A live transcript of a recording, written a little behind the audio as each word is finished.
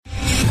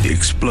The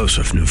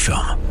explosive new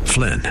film,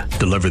 Flynn,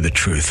 deliver the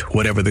truth,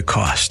 whatever the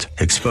cost,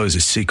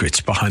 exposes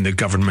secrets behind the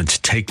government's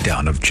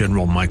takedown of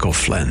General Michael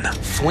Flynn.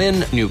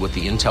 Flynn knew what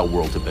the intel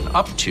world had been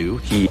up to.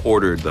 He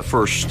ordered the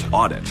first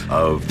audit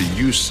of the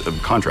use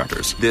of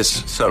contractors.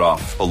 This set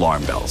off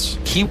alarm bells.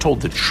 He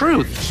told the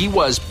truth. He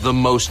was the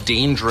most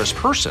dangerous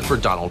person for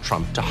Donald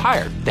Trump to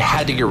hire. They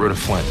had to get rid of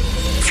Flynn.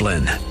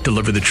 Flynn,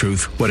 deliver the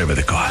truth, whatever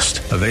the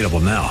cost. Available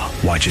now.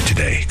 Watch it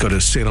today. Go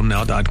to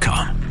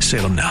salemnow.com.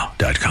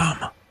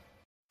 salemnow.com.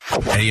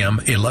 AM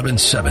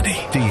 1170,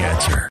 The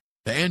Answer.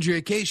 The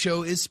Andrea Kaye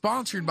Show is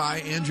sponsored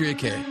by Andrea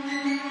Kaye.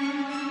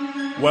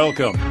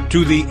 Welcome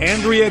to the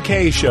Andrea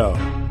Kaye Show.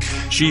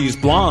 She's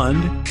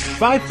blonde,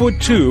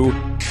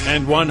 5'2",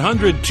 and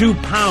 102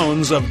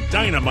 pounds of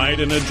dynamite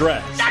in a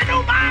dress.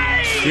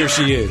 Dynamite! Here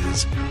she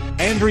is,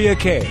 Andrea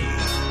Kaye.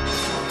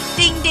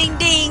 Ding, ding,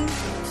 ding.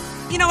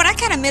 You know what? I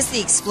kind of miss the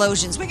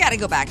explosions. We got to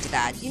go back to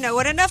that. You know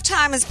what? Enough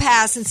time has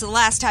passed since the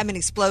last time an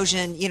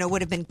explosion,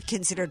 would have been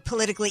considered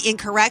politically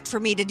incorrect for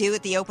me to do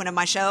at the open of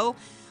my show.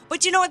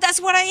 But you know what?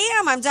 That's what I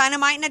am. I'm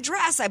dynamite in a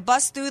dress. I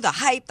bust through the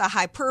hype, the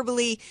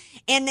hyperbole,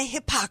 and the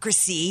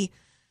hypocrisy.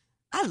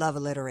 I love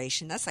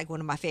alliteration. That's like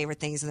one of my favorite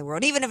things in the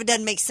world. Even if it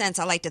doesn't make sense,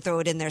 I like to throw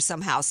it in there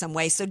somehow, some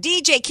way. So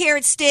DJ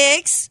Carrot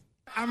Sticks.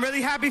 I'm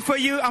really happy for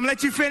you. I'm going to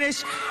let you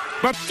finish.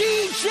 But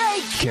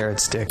DJ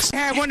Carrot Sticks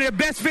had one of the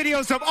best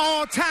videos of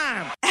all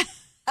time.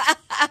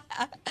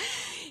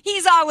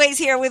 He's always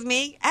here with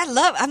me. I'm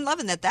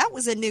loving that. That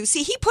was a new.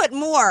 See, he put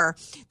more.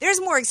 There's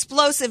more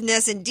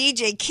explosiveness in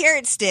DJ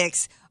Carrot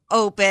Sticks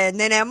open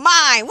than in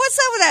mine. What's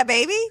up with that,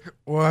 baby?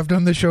 Well, I've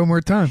done the show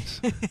more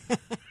times.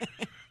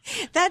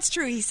 That's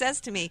true. He says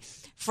to me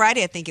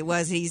Friday, I think it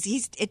was.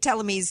 He's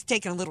telling me he's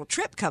taking a little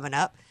trip coming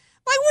up.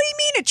 I'm like, what do you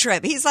mean a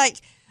trip? He's like,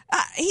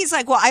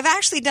 well, I've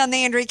actually done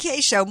the Andrea Kaye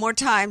Show more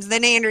times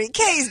than Andrea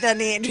Kaye's done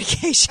the Andrea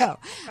Kaye Show.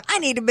 I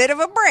need a bit of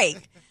a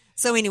break.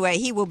 So anyway,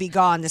 he will be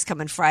gone this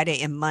coming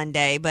Friday and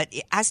Monday, but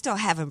I still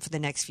have him for the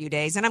next few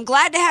days. And I'm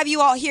glad to have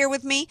you all here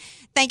with me.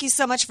 Thank you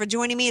so much for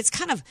joining me. It's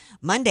kind of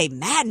Monday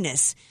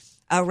madness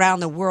around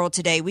the world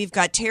today. We've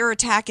got terror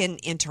attack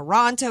in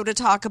Toronto to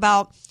talk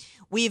about.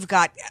 We've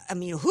got,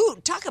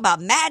 talk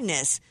about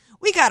madness.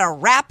 We got a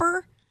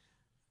rapper,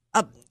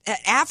 an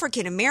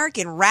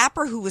African-American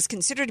rapper who was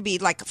considered to be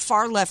like a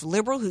far left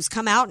liberal who's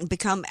come out and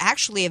become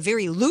actually a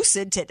very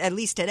lucid, at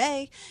least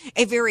today,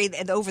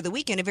 over the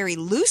weekend, a very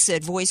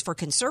lucid voice for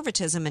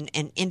conservatism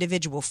and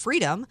individual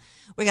freedom.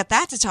 We got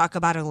that to talk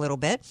about in a little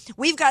bit.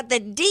 We've got the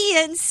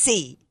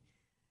DNC.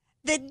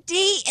 The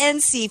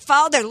DNC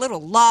filed their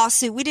little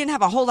lawsuit. We didn't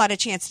have a whole lot of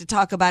chance to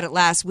talk about it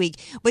last week,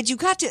 but you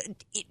got to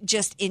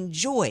just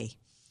enjoy.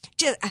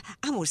 I'm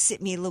going to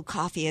sip me a little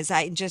coffee as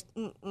I just,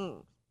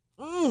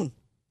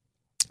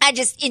 I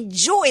just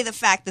enjoy the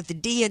fact that the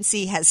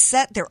DNC has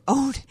set their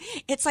own,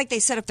 it's like they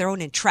set up their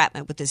own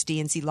entrapment with this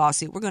DNC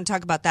lawsuit. We're going to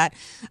talk about that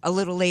a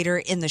little later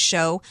in the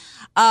show.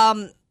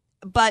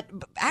 But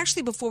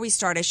actually, before we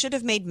start, I should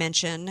have made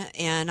mention,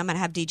 and I'm going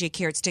to have DJ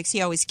Carrot Sticks.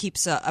 He always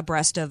keeps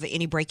abreast of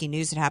any breaking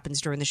news that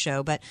happens during the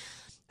show. But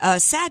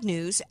sad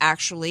news,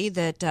 actually,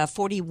 that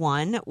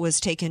 41 was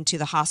taken to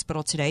the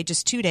hospital today,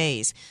 just 2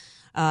 days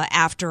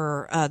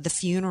after the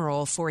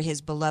funeral for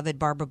his beloved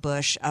Barbara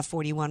Bush.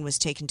 41 was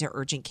taken to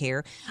urgent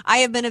care. I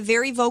have been a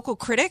very vocal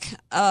critic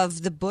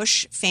of the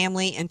Bush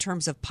family in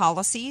terms of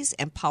policies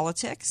and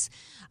politics.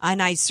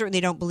 And I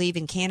certainly don't believe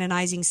in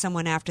canonizing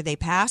someone after they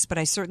pass, but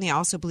I certainly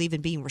also believe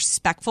in being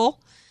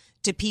respectful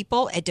to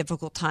people at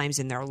difficult times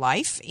in their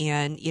life.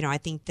 And, I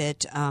think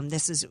that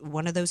this is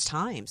one of those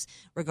times,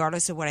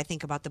 regardless of what I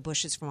think about the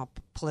Bushes from a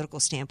political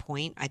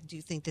standpoint. I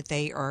do think that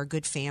they are a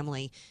good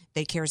family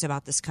that cares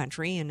about this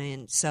country.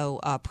 And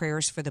so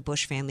prayers for the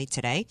Bush family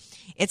today.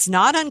 It's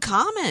not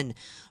uncommon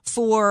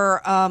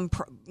for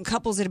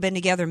couples that have been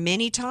together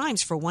many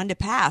times for one to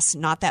pass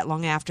not that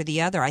long after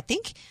the other. I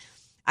think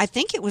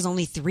it was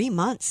only 3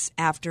 months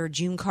after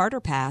June Carter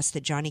passed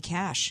that Johnny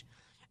Cash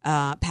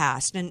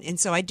passed. And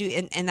so I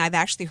do, and I've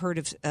actually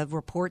heard of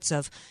reports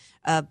of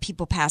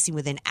people passing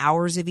within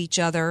hours of each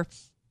other.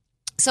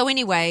 So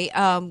anyway,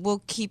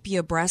 we'll keep you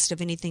abreast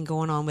of anything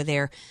going on with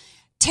there.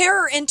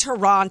 Terror in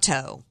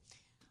Toronto.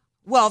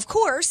 Well, of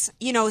course,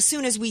 as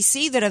soon as we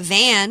see that a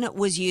van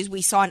was used,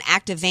 we saw an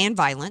act of van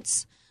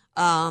violence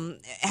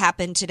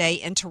happened today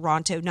in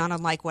Toronto, not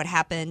unlike what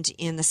happened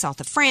in the south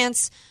of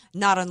France,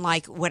 not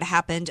unlike what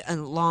happened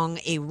along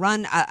a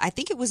run. I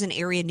think it was an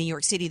area in New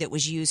York City that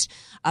was used,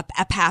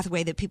 a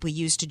pathway that people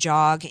used to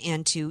jog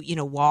and to,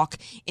 walk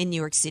in New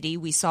York City.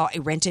 We saw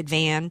a rented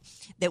van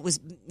that was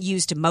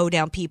used to mow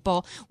down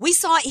people. We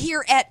saw it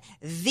here at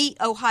The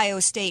Ohio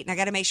State, and I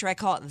got to make sure I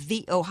call it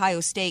The Ohio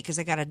State because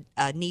I got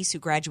a niece who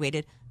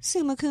graduated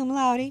summa cum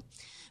laude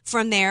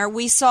from there.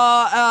 We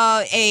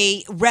saw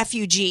a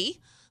refugee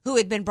who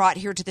had been brought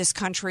here to this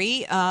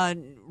country,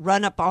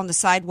 run up on the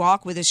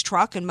sidewalk with his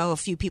truck and mow a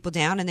few people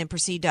down and then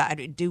proceed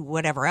to do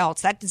whatever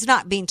else. That is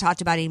not being talked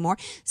about anymore.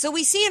 So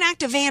we see an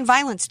act of van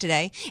violence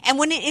today. And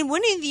when any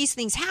of these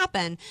things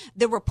happen,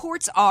 the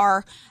reports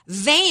are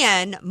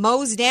van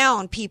mows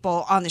down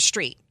people on the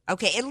street.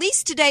 Okay, at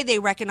least today they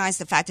recognized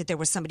the fact that there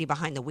was somebody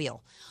behind the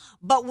wheel.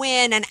 But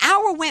when an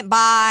hour went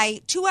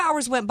by, 2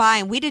 hours went by,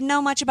 and we didn't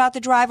know much about the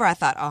driver, I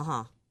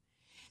thought,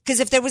 Because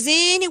if there was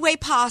any way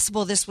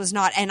possible this was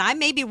not, and I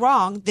may be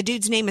wrong, the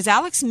dude's name is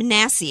Alex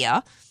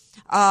Manassia.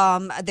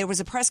 There was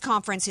a press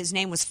conference. His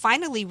name was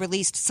finally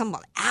released some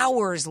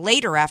hours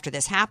later after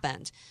this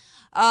happened.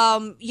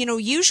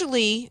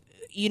 Usually,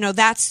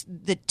 that's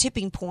the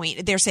tipping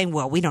point. They're saying,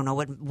 well, we don't know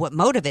what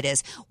motive it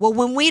is. Well,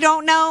 when we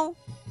don't know,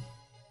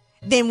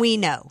 then we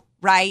know,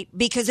 right?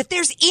 Because if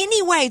there's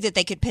any way that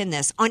they could pin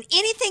this on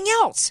anything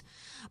else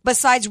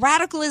besides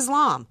radical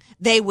Islam,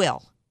 they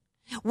will.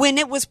 When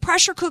it was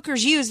pressure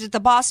cookers used at the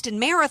Boston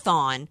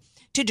Marathon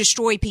to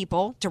destroy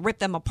people, to rip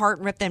them apart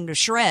and rip them to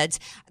shreds,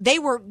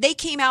 they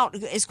came out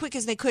as quick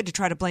as they could to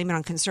try to blame it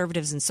on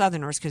conservatives and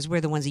Southerners because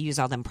we're the ones that use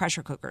all them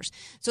pressure cookers.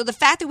 So the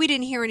fact that we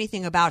didn't hear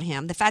anything about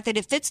him, the fact that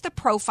it fits the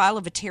profile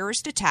of a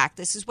terrorist attack,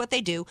 this is what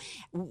they do.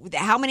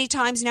 How many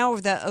times now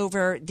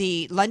over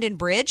the London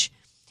Bridge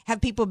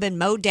have people been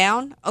mowed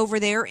down over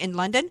there in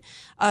London?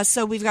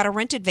 So we've got a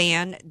rented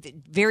van,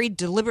 very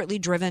deliberately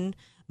driven,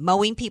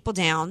 mowing people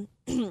down,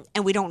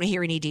 and we don't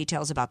hear any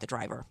details about the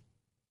driver.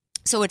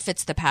 So it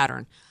fits the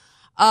pattern.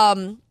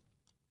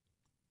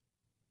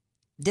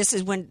 This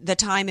is when the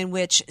time in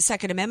which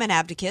Second Amendment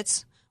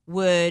advocates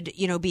would,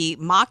 be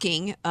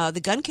mocking the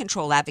gun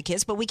control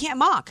advocates, but we can't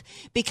mock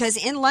because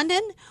in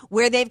London,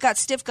 where they've got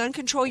stiff gun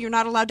control, you're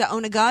not allowed to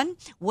own a gun.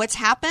 What's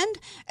happened?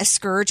 A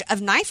scourge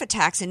of knife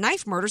attacks and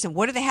knife murders. And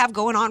what do they have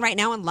going on right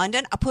now in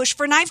London? A push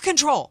for knife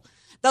control.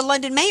 The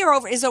London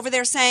mayor is over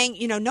there saying,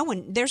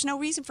 there's no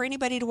reason for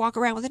anybody to walk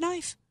around with a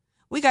knife.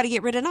 We got to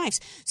get rid of knives.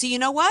 So you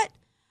know what?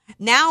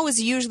 Now is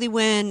usually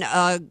when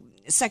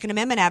Second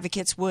Amendment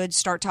advocates would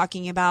start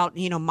talking about,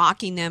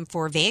 mocking them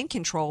for van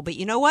control. But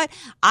you know what?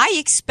 I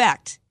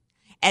expect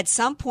at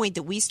some point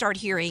that we start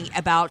hearing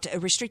about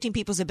restricting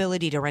people's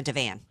ability to rent a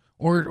van.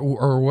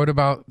 Or what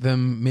about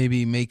them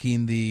maybe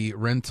making the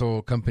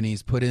rental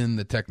companies put in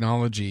the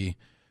technology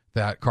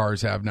that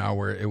cars have now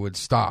where it would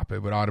stop? It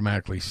would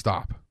automatically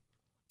stop.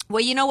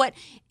 Well, you know what?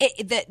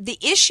 The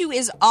issue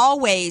is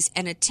always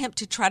an attempt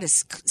to try to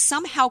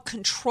somehow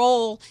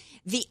control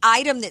the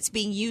item that's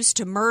being used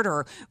to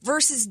murder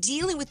versus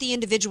dealing with the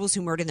individuals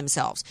who murder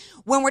themselves.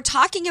 When we're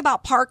talking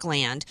about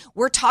Parkland,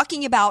 we're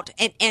talking about,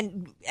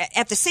 and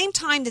at the same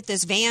time that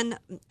this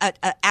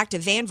act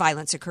of van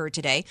violence occurred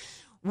today,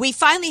 we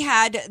finally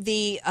had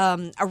the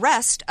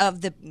arrest of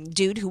the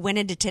dude who went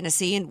into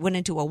Tennessee and went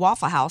into a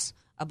Waffle House,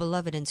 a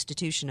beloved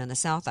institution in the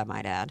South, I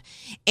might add,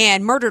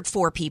 and murdered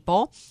 4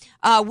 people.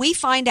 We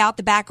find out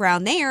the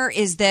background there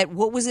is that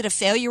what was it a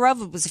failure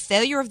of? It was a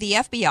failure of the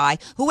FBI,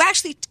 who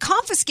actually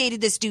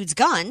confiscated this dude's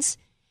guns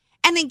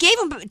and then gave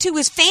them to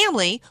his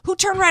family, who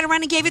turned right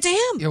around and gave it to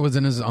him. It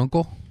wasn't his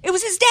uncle? It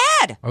was his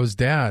dad. Oh, his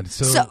dad.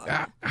 So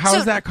how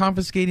is that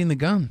confiscating the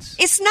guns?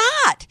 It's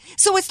not.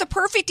 So it's the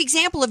perfect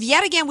example of,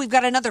 yet again, we've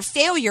got another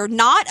failure,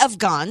 not of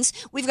guns.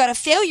 We've got a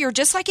failure,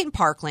 just like in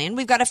Parkland.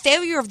 We've got a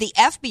failure of the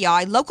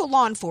FBI, local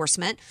law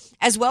enforcement,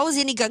 as well as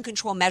any gun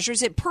control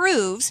measures. It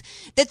proves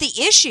that the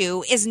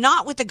issue is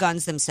not with the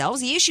guns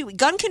themselves. The issue,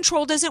 gun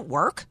control doesn't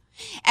work.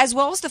 As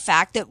well as the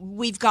fact that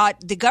we've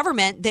got the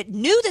government that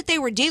knew that they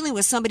were dealing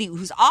with somebody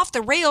who's off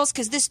the rails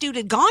because this dude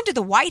had gone to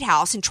the White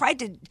House and tried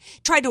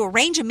to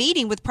arrange a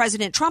meeting with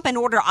President Trump in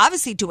order,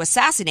 obviously, to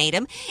assassinate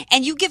him.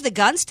 And you give the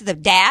guns to the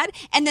dad,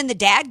 and then the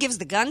dad gives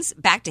the guns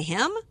back to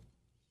him?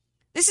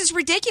 This is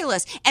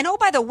ridiculous. And oh,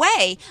 by the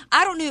way,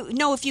 I don't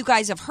know if you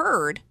guys have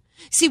heard.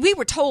 See, we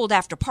were told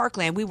after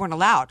Parkland we weren't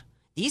allowed.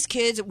 These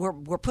kids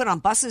were put on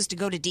buses to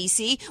go to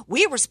D.C.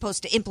 We were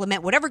supposed to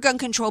implement whatever gun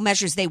control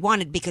measures they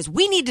wanted because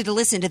we needed to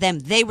listen to them.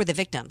 They were the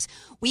victims.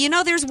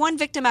 Well, there's one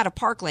victim out of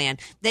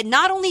Parkland that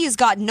not only has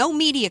got no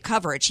media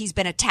coverage, he's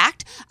been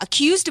attacked,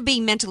 accused of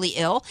being mentally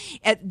ill.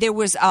 There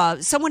was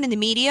someone in the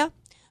media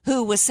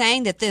who was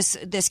saying that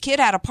this kid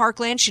out of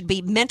Parkland should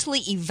be mentally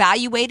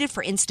evaluated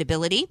for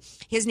instability.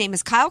 His name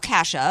is Kyle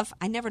Kashuv.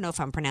 I never know if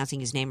I'm pronouncing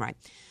his name right.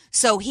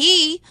 So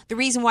the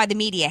reason why the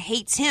media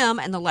hates him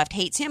and the left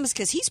hates him is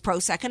because he's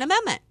pro-Second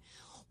Amendment.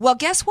 Well,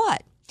 guess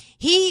what?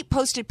 He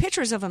posted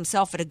pictures of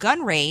himself at a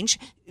gun range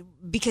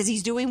because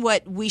he's doing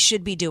what we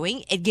should be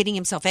doing and getting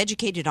himself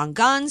educated on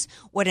guns,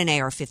 what an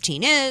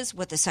AR-15 is,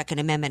 what the Second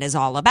Amendment is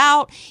all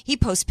about. He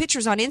posts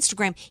pictures on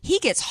Instagram. He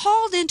gets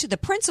hauled into the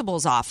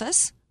principal's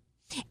office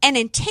and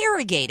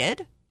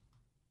interrogated,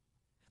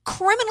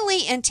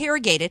 criminally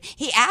interrogated.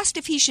 He asked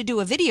if he should do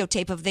a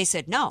videotape of it. They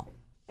said no.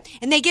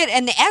 And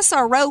the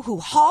SRO who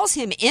hauls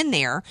him in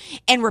there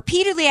and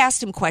repeatedly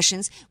asked him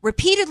questions,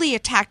 repeatedly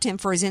attacked him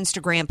for his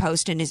Instagram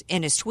post and his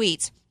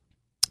tweets,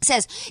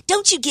 says,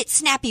 "Don't you get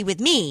snappy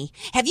with me.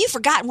 Have you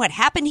forgotten what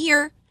happened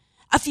here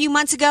a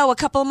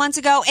couple of months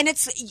ago? And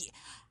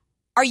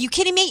are you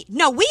kidding me?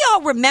 No, we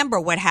all remember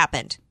what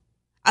happened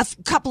a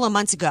couple of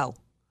months ago.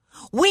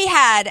 We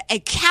had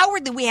an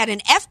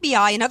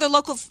FBI and other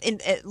local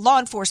law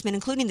enforcement,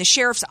 including the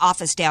sheriff's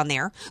office down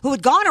there, who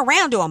had gone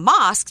around to a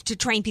mosque to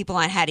train people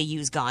on how to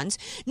use guns.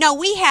 No,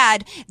 we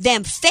had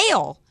them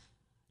fail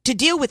to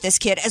deal with this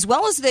kid, as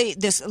well as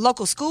this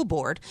local school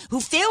board, who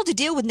failed to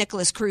deal with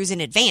Nicholas Cruz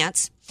in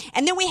advance.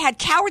 And then we had a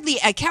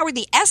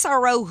cowardly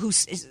SRO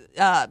who's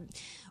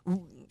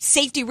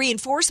safety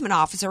reinforcement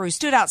officer who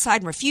stood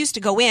outside and refused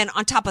to go in,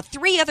 on top of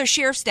 3 other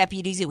sheriff's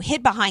deputies who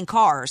hid behind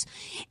cars,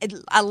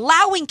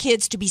 allowing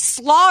kids to be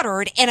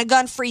slaughtered in a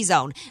gun-free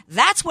zone.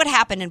 That's what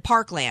happened in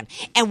Parkland.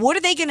 And what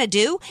are they going to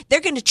do?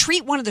 They're going to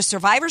treat one of the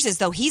survivors as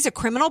though he's a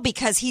criminal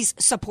because he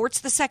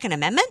supports the Second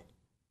Amendment?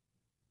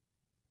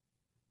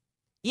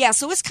 Yeah,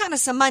 so it's kind of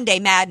some Monday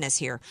madness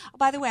here. Oh,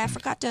 by the way,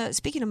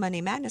 speaking of Monday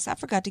madness, I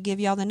forgot to give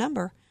y'all the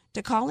number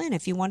to call in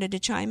if you wanted to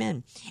chime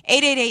in.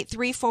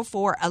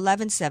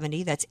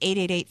 888-344-1170. That's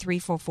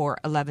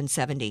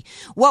 888-344-1170.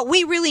 What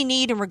we really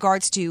need in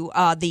regards to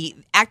the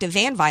active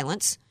van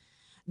violence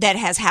that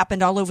has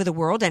happened all over the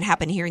world and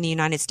happened here in the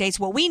United States,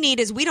 what we need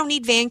is, we don't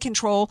need van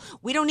control.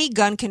 We don't need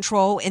gun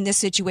control in this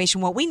situation.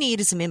 What we need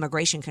is some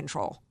immigration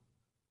control.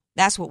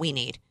 That's what we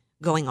need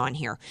going on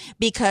here.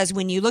 Because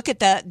when you look at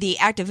the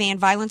active van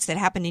violence that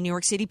happened in New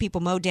York City,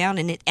 people mowed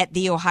down at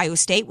the Ohio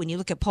State, when you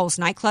look at Pulse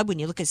nightclub, when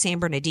you look at San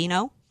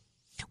Bernardino,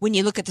 when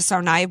you look at the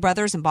Tsarnaev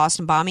brothers and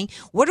Boston bombing,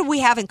 what do we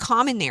have in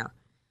common there?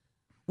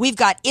 We've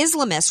got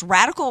Islamists,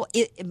 radical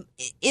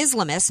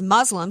Islamists,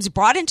 Muslims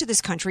brought into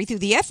this country through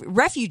the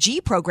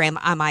refugee program,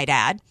 I might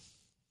add.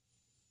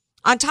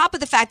 On top of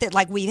the fact that,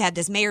 like, we've had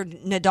this Mayor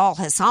Nadal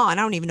Hassan,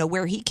 I don't even know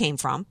where he came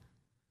from.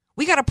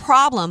 We got a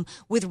problem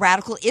with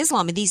radical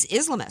Islam and these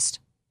Islamists.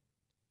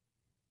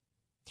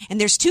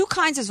 And there's 2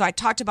 kinds, as I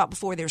talked about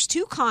before, there's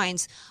 2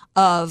 kinds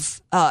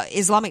of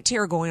Islamic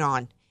terror going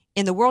on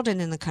in the world and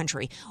in the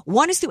country.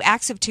 One is through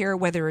acts of terror,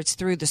 whether it's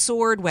through the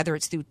sword, whether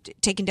it's through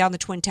taking down the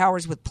Twin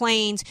Towers with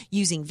planes,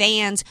 using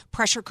vans,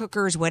 pressure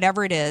cookers,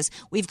 whatever it is.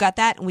 We've got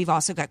that, and we've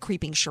also got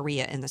creeping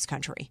Sharia in this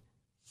country.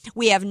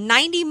 We have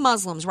 90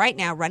 Muslims right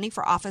now running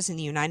for office in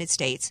the United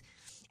States,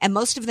 and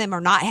most of them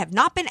have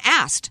not been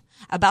asked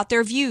about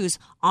their views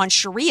on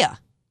Sharia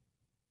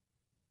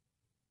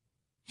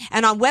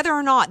and on whether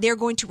or not they're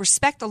going to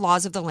respect the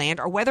laws of the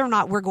land, or whether or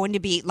not we're going to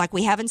be, like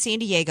we have in San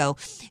Diego,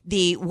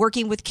 the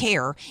working with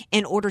CARE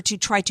in order to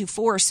try to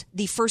force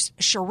the first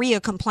Sharia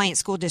compliant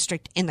school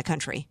district in the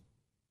country.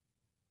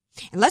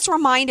 And let's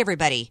remind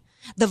everybody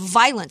the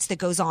violence that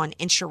goes on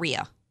in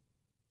Sharia.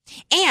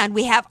 And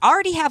we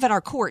already have in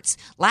our courts,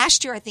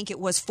 last year I think it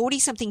was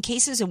 40-something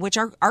cases in which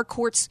our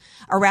courts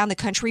around the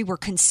country were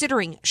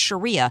considering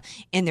Sharia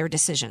in their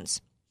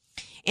decisions.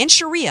 In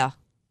Sharia,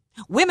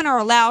 women are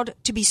allowed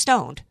to be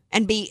stoned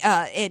and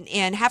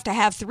have to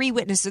have 3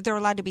 witnesses. They're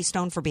allowed to be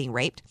stoned for being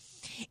raped.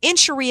 In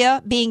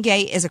Sharia, being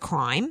gay is a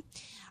crime.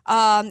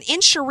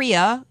 In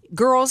Sharia,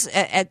 girls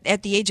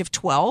at the age of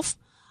 12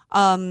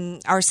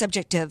 are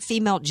subject to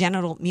female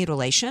genital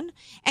mutilation,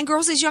 and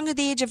girls as young as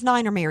the age of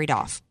 9 are married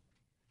off.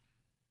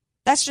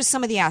 That's just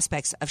some of the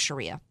aspects of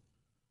Sharia.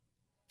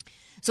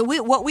 So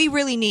what we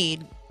really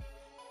need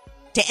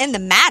to end the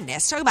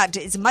madness, talk about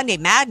it's Monday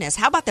madness,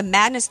 how about the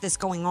madness that's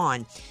going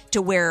on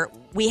to where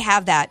we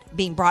have that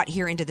being brought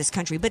here into this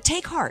country? But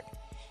take heart,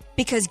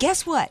 because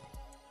guess what?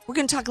 We're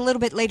going to talk a little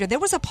bit later. There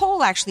was a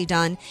poll actually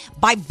done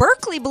by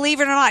Berkeley,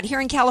 believe it or not,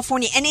 here in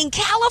California. And in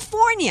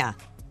California,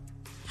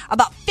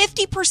 about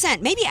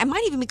 50%, maybe I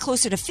might even be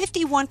closer to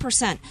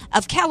 51%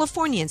 of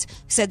Californians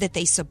said that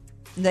they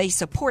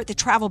support the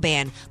travel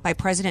ban by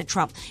President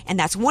Trump. And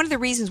that's one of the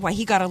reasons why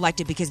he got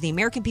elected, because the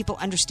American people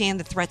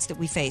understand the threats that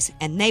we face,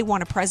 and they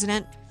want a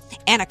president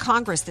and a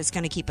Congress that's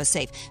going to keep us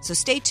safe. So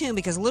stay tuned,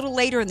 because a little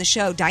later in the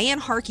show, Diane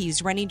Harkey,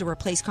 who's running to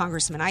replace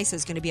Congressman Issa,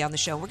 is going to be on the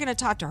show. We're going to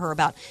talk to her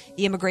about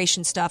the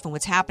immigration stuff and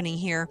what's happening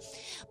here.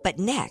 But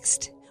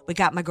next, we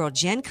got my girl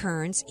Jen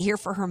Kearns here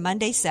for her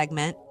Monday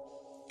segment.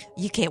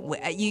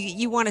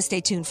 You want to stay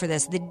tuned for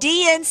this. The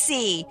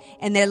DNC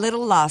and their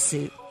little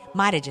lawsuit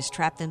might have just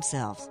trapped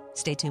themselves.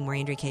 Stay tuned. More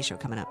Andrea Kaye Show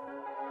coming up.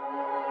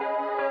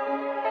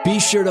 Be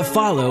sure to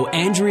follow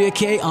Andrea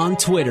Kaye on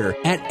Twitter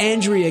at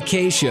Andrea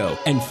Kaye Show,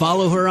 and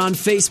follow her on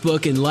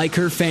Facebook and like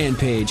her fan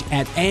page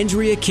at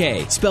Andrea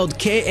Kaye, spelled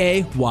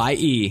Kaye.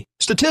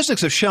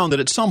 Statistics have shown that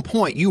at some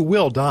point you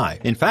will die.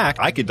 In fact,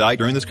 I could die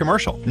during this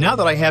commercial. Now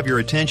that I have your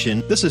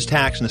attention, this is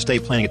tax and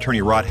estate planning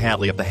attorney Rod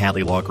Hadley of the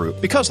Hadley Law Group.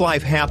 Because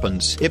life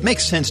happens, it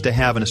makes sense to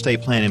have an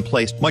estate plan in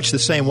place, much the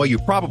same way you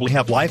probably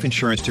have life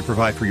insurance to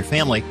provide for your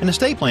family. An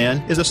estate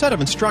plan is a set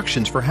of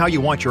instructions for how you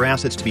want your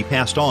assets to be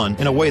passed on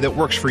in a way that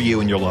works for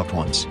you and your loved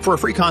ones. For a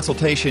free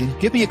consultation,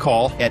 give me a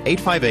call at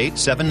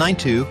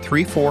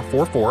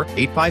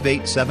 858-792-3444,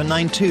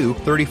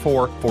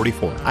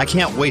 858-792-3444. I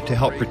can't wait to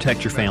help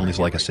protect your family's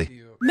legacy.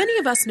 Many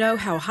of us know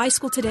how high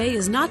school today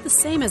is not the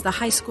same as the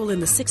high school in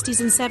the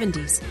 60s and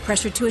 70s.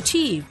 Pressure to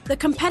achieve, the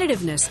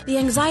competitiveness, the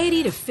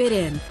anxiety to fit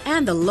in,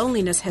 and the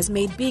loneliness has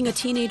made being a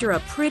teenager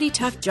a pretty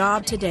tough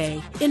job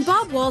today. In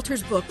Bob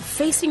Walter's book,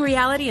 Facing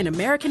Reality in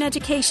American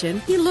Education,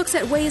 he looks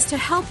at ways to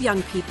help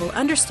young people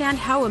understand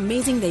how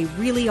amazing they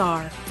really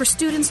are, for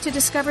students to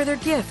discover their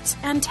gifts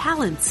and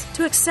talents,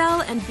 to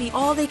excel and be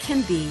all they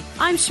can be.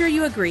 I'm sure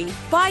you agree.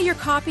 Buy your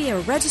copy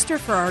or register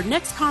for our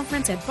next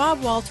conference at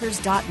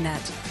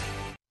bobwalters.net.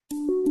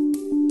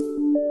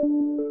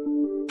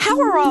 How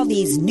are all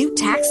these new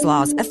tax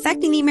laws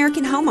affecting the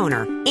American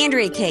homeowner.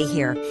 Andrea Kaye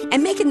here.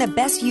 And making the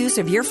best use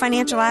of your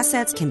financial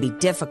assets can be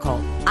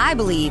difficult. I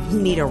believe you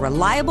need a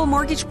reliable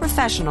mortgage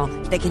professional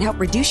that can help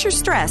reduce your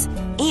stress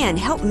and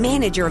help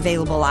manage your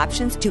available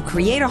options to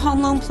create a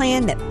home loan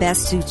plan that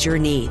best suits your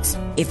needs.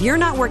 If you're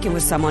not working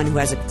with someone who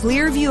has a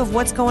clear view of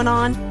what's going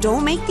on,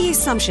 don't make the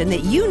assumption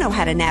that you know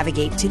how to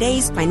navigate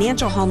today's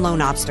financial home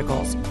loan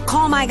obstacles.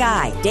 Call my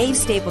guy, Dave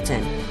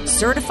Stapleton,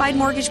 certified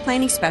mortgage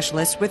planning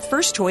specialist with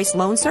First Choice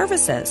Loan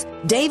Services.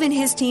 Dave and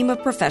his team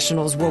of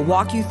professionals will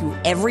walk you through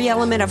every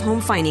element of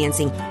home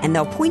financing, and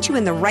they'll point you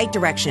in the right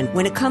direction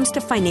when it comes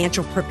to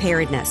financial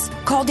preparedness.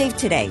 Call Dave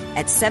today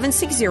at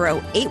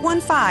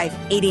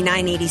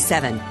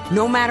 760-815-8987.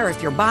 No matter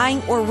if you're buying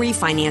or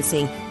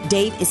refinancing,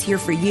 Dave is here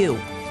for you.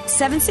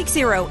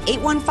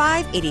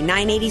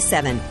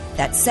 760-815-8987.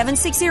 That's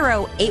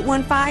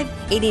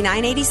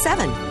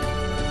 760-815-8987.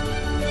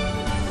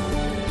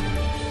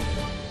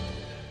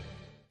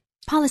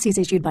 Policies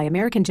issued by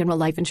American General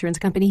Life Insurance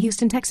Company,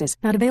 Houston, Texas.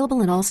 Not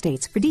available in all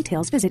states. For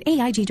details, visit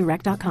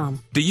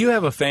AIGdirect.com. Do you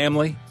have a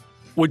family?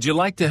 Would you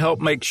like to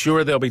help make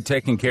sure they'll be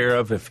taken care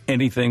of if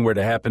anything were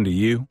to happen to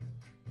you?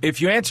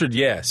 If you answered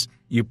yes,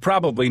 you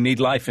probably need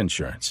life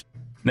insurance.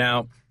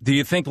 Now, do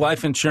you think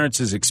life insurance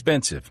is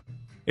expensive?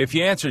 If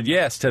you answered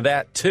yes to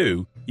that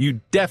too, you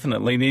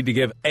definitely need to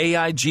give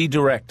AIG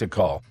Direct a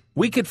call.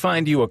 We could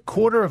find you a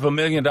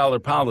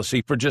 $250,000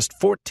 policy for just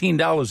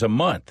 $14 a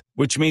month,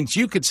 which means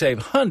you could save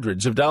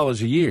hundreds of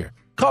dollars a year.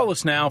 Call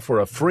us now for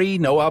a free,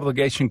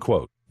 no-obligation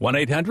quote.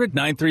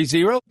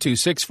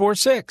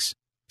 1-800-930-2646.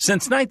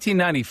 Since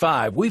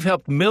 1995, we've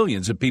helped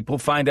millions of people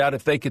find out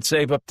if they could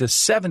save up to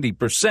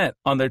 70%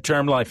 on their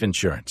term life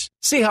insurance.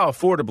 See how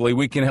affordably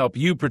we can help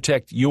you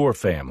protect your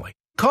family.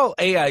 Call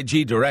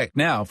AIG Direct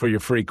now for your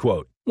free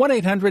quote.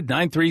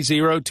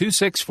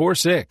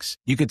 1-800-930-2646.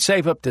 You could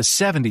save up to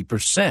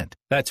 70%.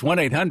 That's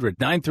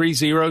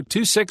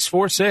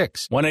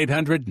 1-800-930-2646.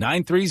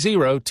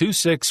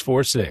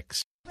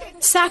 1-800-930-2646.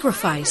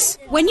 Sacrifice.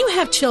 When you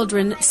have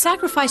children,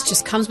 sacrifice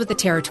just comes with the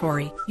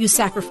territory. You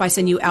sacrifice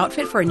a new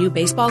outfit for a new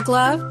baseball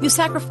glove. You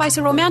sacrifice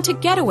a romantic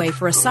getaway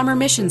for a summer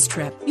missions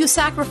trip. You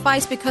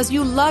sacrifice because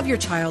you love your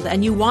child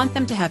and you want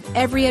them to have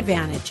every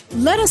advantage.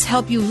 Let us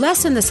help you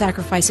lessen the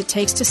sacrifice it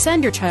takes to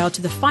send your child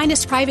to the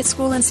finest private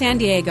school in San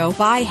Diego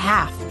by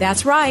half.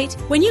 That's right.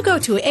 When you go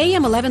to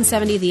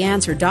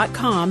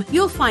am1170theanswer.com,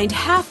 you'll find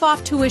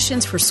half-off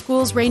tuitions for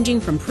schools ranging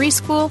from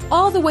preschool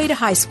all the way to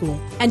high school.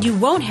 And you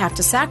won't have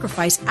to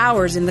sacrifice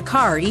hours in the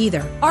car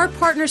either. Our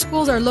partner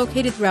schools are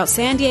located throughout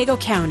San Diego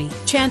County.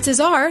 Chances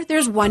are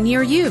there's one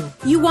near you.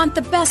 You want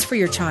the best for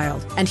your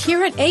child. And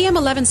here at AM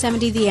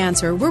 1170 The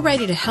Answer, we're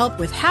ready to help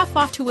with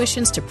half-off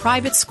tuitions to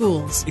private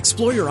schools.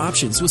 Explore your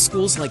options with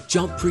schools like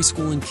Jump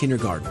Preschool and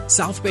Kindergarten,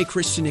 South Bay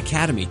Christian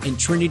Academy, and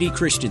Trinity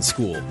Christian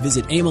School.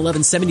 Visit AM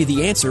 1170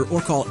 The Answer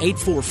or call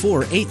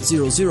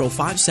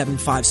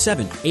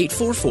 844-800-5757,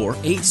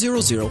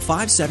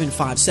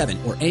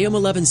 844-800-5757, or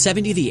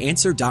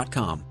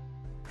am1170theanswer.com.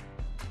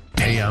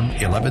 AM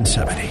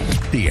 1170,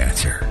 The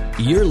Answer.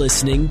 You're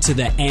listening to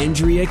The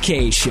Andrea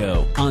Kaye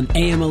Show on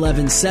AM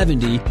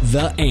 1170,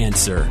 The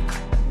Answer.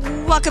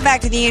 Welcome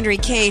back to The Andrea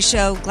Kaye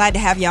Show. Glad to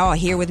have y'all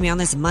here with me on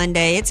this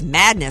Monday. It's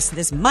madness,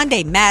 this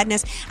Monday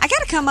madness. I got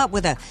to come up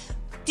with a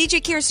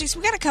DJ Kira,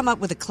 we got to come up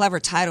with a clever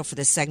title for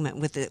this segment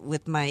with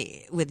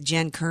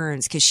Jen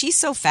Kearns, because she's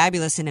so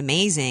fabulous and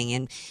amazing.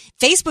 And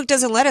Facebook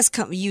doesn't let us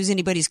use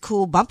anybody's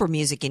cool bumper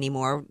music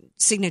anymore,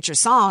 signature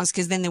songs,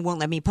 because then they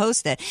won't let me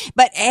post it.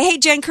 But hey,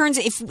 Jen Kearns,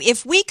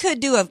 if we could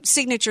do a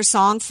signature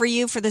song for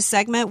you for this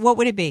segment, what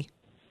would it be?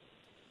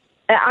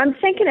 I'm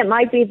thinking it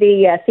might be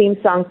the theme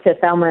song to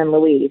Thelma and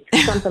Louise,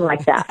 something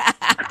like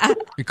that.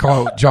 We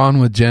call it John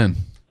with Jen.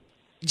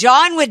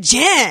 John with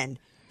Jen.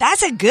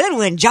 That's a good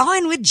one.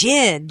 John with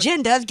Jen.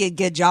 Jen does get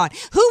good, John.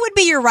 Who would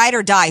be your ride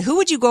or die? Who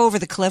would you go over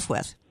the cliff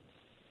with?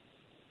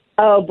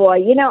 Oh, boy.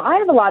 You know, I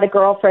have a lot of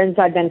girlfriends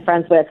I've been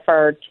friends with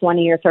for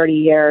 20 or 30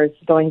 years,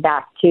 going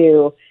back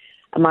to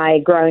my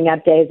growing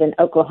up days in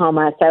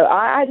Oklahoma. So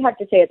I'd have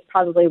to say it's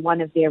probably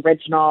one of the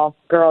original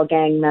girl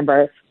gang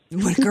members.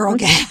 Girl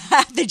gang.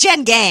 The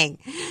Jen gang.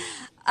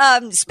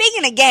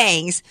 Speaking of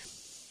gangs,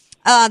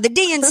 the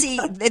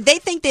DNC, they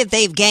think that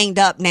they've ganged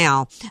up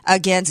now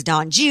against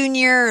Don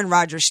Jr. and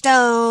Roger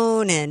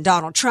Stone and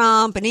Donald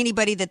Trump and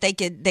anybody that they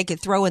could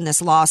throw in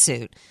this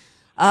lawsuit.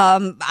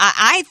 I'm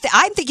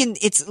thinking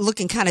it's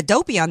looking kind of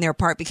dopey on their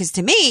part, because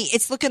to me,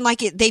 it's looking like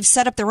they've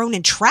set up their own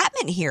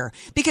entrapment here.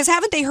 Because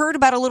haven't they heard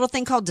about a little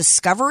thing called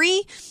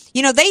Discovery?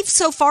 You know, they've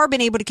so far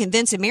been able to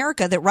convince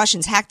America that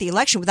Russians hacked the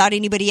election without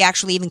anybody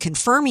actually even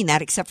confirming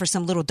that, except for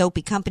some little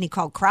dopey company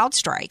called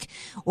CrowdStrike.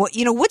 Well,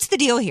 you know, what's the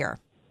deal here?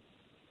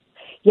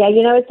 Yeah,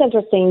 you know, it's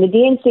interesting. The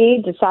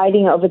DNC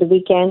deciding over the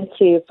weekend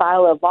to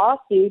file a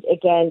lawsuit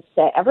against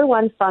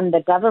everyone from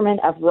the government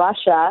of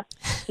Russia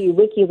to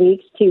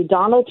WikiLeaks to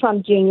Donald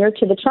Trump Jr.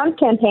 to the Trump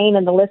campaign,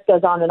 and the list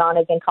goes on and on.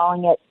 I've been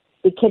calling it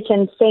the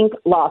kitchen sink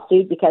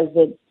lawsuit because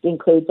it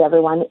includes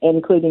everyone,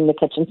 including the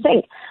kitchen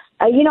sink.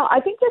 You know, I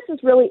think this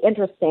is really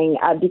interesting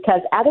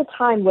because at a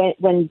time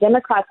when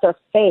Democrats are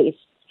faced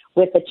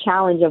with the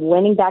challenge of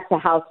winning back the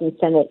House and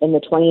Senate in the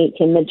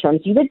 2018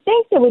 midterms, you would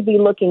think they would be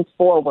looking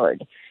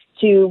forward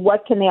to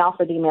what can they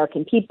offer the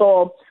American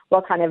people,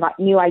 what kind of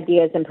new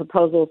ideas and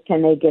proposals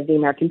can they give the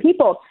American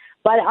people.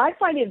 But I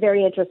find it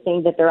very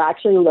interesting that they're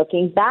actually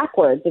looking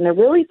backwards, and they're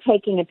really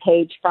taking a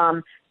page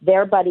from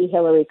their buddy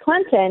Hillary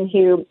Clinton,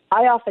 who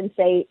I often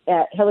say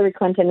Hillary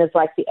Clinton is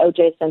like the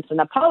O.J. Simpson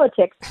of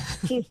politics.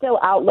 She's still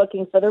out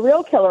looking for the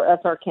real killer of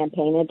her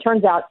campaign, and it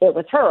turns out it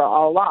was her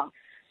all along.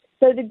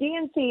 So the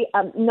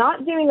DNC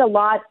not doing a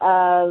lot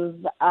of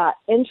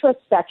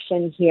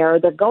introspection here.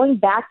 They're going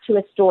back to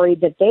a story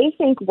that they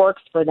think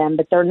works for them,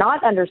 but they're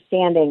not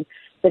understanding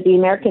that the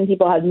American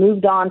people have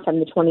moved on from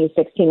the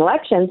 2016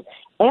 elections,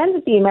 and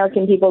that the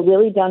American people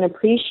really don't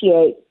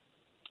appreciate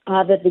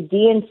that the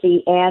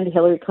DNC and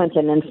Hillary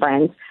Clinton and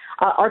friends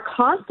are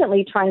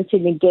constantly trying to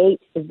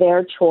negate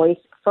their choice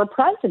for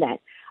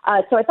president.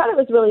 So I thought it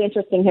was really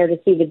interesting here to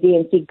see the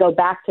DNC go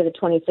back to the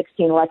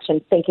 2016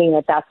 election thinking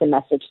that that's a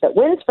message that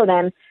wins for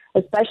them,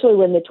 especially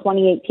when the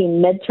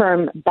 2018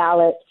 midterm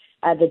ballot,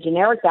 the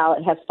generic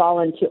ballot, has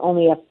fallen to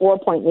only a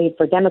 4-point lead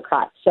for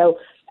Democrats. So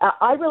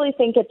I really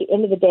think at the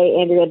end of the day,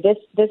 Andrea,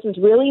 this is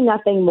really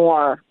nothing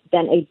more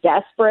than a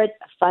desperate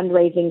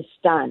fundraising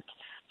stunt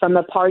from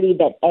a party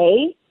that,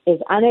 A, is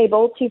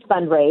unable to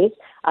fundraise.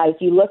 If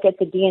you look at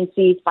the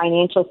DNC's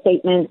financial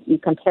statements, you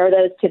compare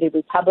those to the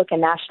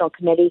Republican National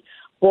Committee,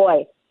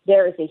 boy,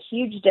 there is a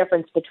huge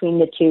difference between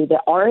the two. The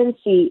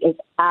RNC is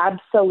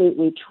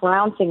absolutely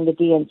trouncing the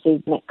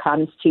DNC when it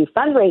comes to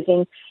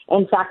fundraising.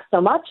 In fact,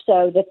 so much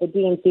so that the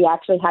DNC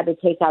actually had to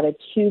take out a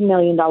 $2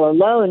 million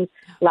loan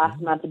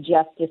last month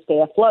just to stay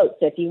afloat.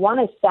 So if you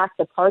want to stack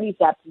the parties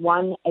up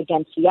one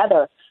against the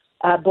other,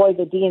 boy,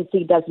 the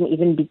DNC doesn't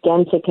even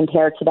begin to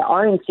compare to the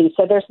RNC.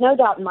 So there's no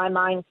doubt in my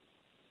mind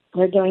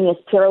they're doing this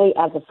purely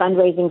as a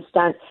fundraising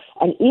stunt.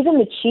 And even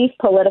the chief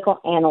political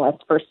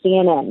analyst for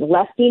CNN,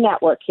 Lefty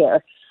Network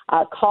here,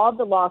 called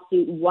the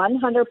lawsuit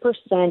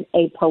 100%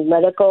 a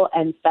political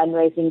and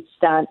fundraising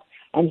stunt.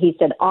 And he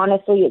said,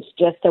 honestly, it's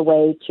just a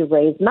way to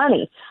raise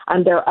money.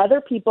 There are other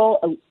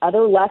people,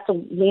 other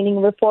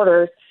left-leaning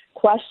reporters,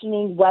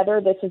 questioning whether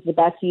this is the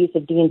best use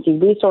of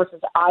DNC resources.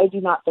 I do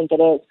not think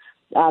it is.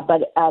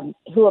 But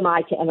who am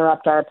I to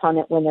interrupt our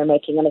opponent when they're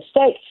making a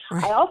mistake?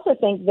 Right. I also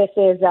think this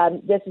is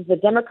the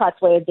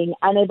Democrats' way of being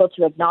unable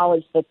to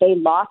acknowledge that they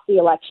lost the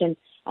election.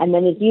 And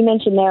then, as you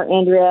mentioned there,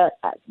 Andrea,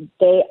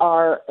 they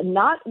are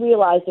not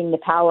realizing the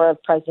power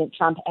of President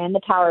Trump and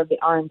the power of the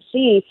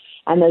RNC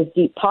and those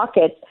deep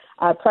pockets.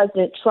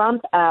 President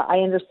Trump, I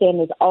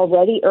understand, is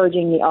already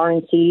urging the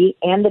RNC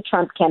and the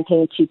Trump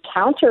campaign to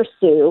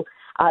countersue,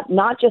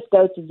 not just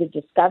go through the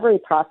discovery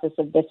process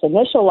of this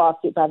initial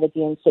lawsuit by the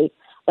DNC,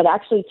 but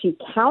actually to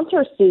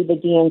countersue the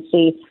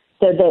DNC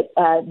so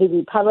that the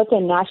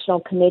Republican National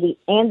Committee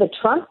and the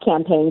Trump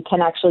campaign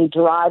can actually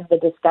drive the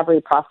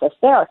discovery process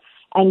there.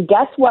 And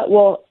guess what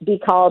will be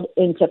called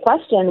into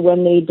question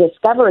when the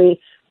discovery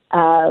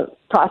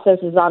process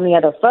is on the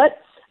other foot?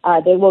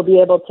 They will be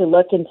able to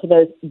look into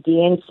those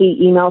DNC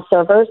email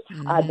servers,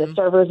 the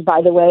servers,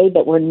 by the way,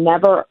 that were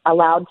never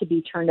allowed to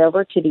be turned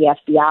over to the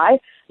FBI.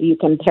 You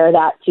compare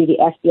that to the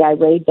FBI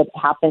raid that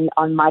happened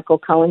on Michael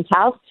Cohen's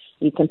house.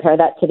 You compare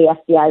that to the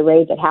FBI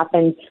raid that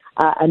happened,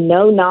 a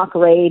no-knock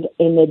raid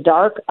in the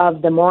dark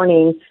of the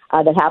morning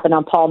that happened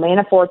on Paul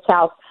Manafort's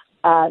house.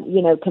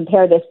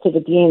 Compare this to the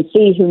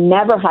DNC, who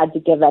never had to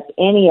give up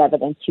any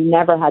evidence, who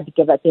never had to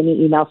give up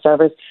any email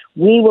servers.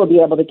 We will be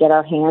able to get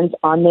our hands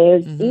on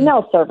those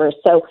email servers.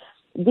 So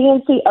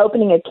DNC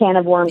opening a can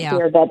of worms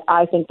here that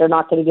I think they're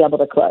not going to be able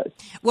to close.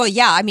 Well,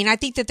 yeah. I mean, I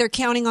think that they're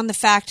counting on the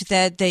fact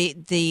that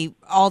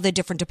all the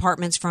different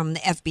departments from the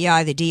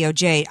FBI, the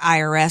DOJ,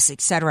 IRS,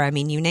 et cetera, I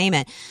mean, you name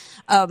it,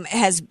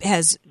 has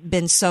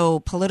been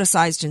so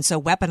politicized and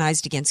so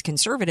weaponized against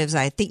conservatives.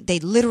 I think they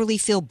literally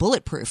feel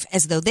bulletproof,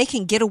 as though they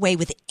can get away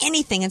with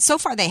anything. And so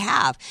far they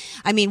have.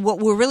 I mean, what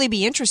will really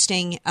be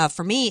interesting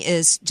for me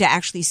is to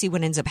actually see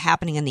what ends up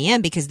happening in the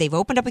end, because they've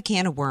opened up a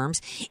can of worms.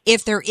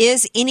 If there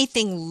is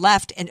anything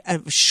left,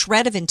 a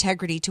shred of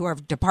integrity to our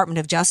Department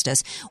of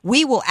Justice,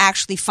 we will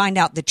actually find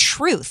out the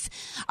truth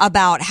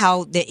about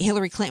how that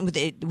Hillary Clinton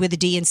with the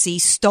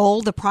DNC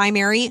stole the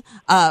primary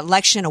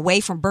election away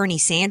from Bernie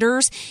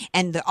Sanders,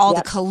 and all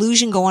the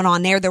collusion going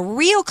on there. The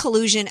real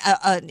collusion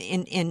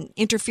in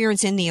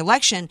interference in the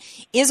election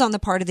is on the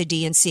part of the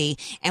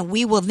DNC. And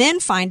we will then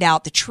find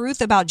out the truth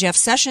about Jeff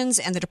Sessions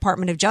and the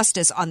Department of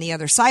Justice on the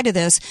other side of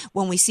this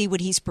when we see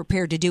what he's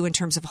prepared to do in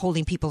terms of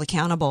holding people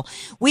accountable.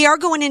 We are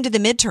going into the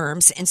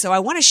midterms, and so I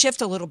want to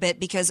shift a little bit,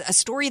 because a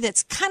story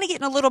that's kind of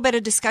getting a little bit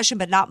of discussion,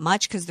 but not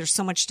much, because there's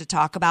so much to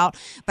talk about,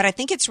 but I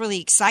think it's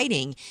really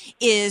exciting,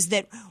 is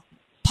that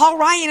Paul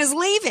Ryan is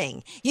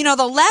leaving. You know,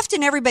 the left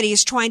and everybody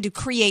is trying to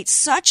create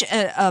such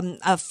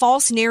a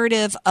false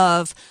narrative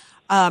of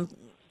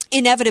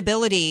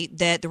inevitability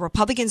that the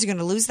Republicans are going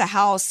to lose the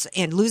House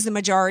and lose the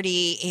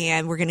majority,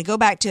 and we're going to go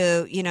back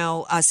to,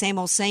 same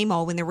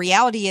old, when the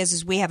reality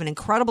is we have an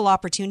incredible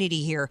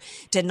opportunity here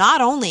to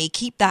not only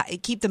keep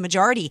the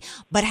majority,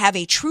 but have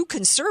a true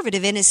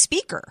conservative in as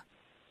speaker.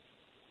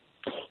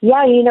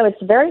 Yeah,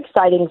 it's very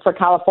exciting for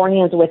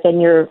Californians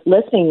within your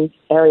listening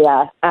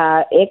area.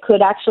 It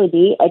could actually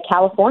be a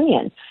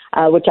Californian,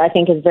 which I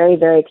think is very,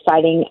 very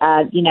exciting.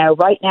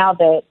 Right now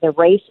the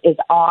race is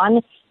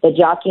on. The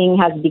jockeying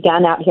has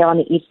begun out here on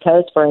the East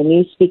Coast for a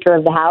new Speaker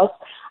of the House.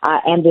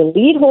 And the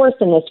lead horse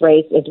in this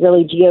race is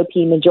really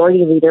GOP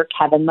Majority Leader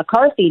Kevin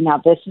McCarthy.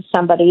 Now, this is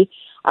somebody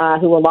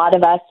who a lot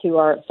of us who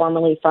are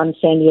formerly from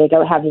San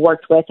Diego have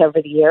worked with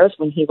over the years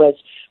when he was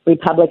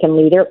Republican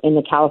leader in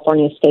the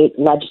California state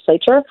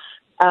legislature.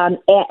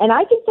 And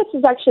I think this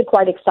is actually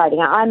quite exciting.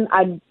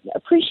 I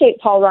appreciate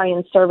Paul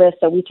Ryan's service.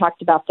 So we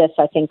talked about this,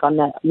 I think, on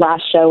the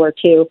last show or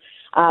two,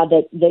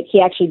 that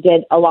he actually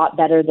did a lot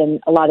better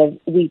than a lot of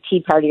we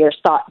Tea Partiers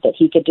thought that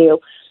he could do.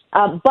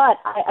 But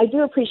I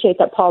do appreciate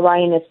that Paul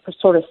Ryan is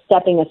sort of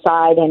stepping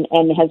aside and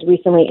has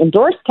recently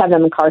endorsed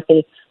Kevin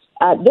McCarthy.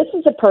 This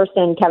is a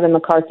person, Kevin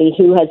McCarthy,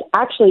 who has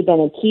actually been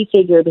a key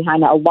figure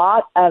behind a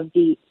lot of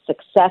the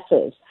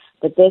successes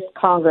that this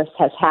Congress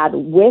has had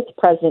with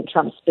President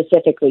Trump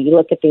specifically. You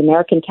look at the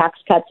American Tax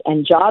Cuts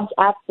and Jobs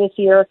Act this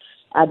year,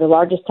 the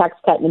largest tax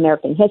cut in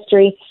American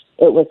history.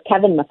 It was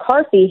Kevin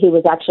McCarthy who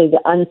was actually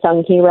the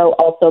unsung hero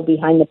also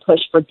behind the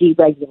push for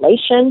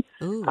deregulation.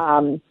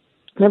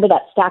 Remember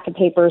that stack of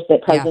papers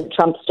that President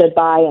Trump stood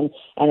by, and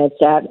it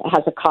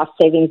has a cost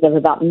savings of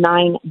about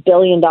 $9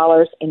 billion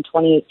in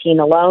 2018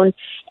 alone.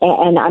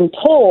 And I'm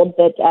told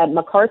that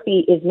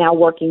McCarthy is now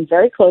working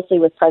very closely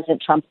with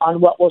President Trump on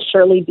what will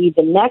surely be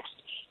the next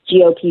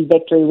GOP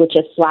victory, which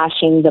is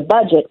slashing the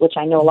budget, which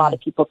I know a lot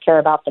of people care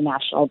about, the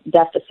national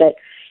deficit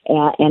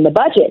and the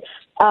budget.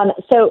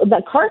 So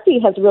McCarthy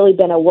has really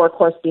been a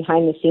workhorse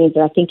behind the scenes,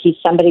 and I think he's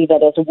somebody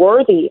that is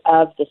worthy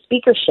of the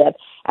speakership.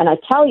 And I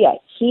tell you,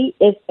 he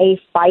is a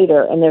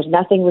fighter, and there's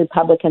nothing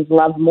Republicans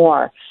love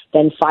more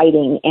than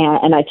fighting.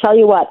 And I tell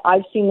you what,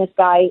 I've seen this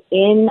guy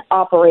in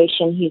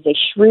operation. He's a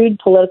shrewd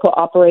political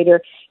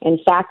operator. In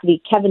fact,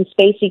 the Kevin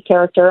Spacey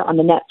character on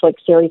the Netflix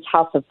series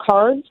House of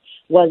Cards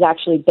was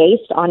actually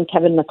based on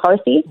Kevin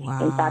McCarthy.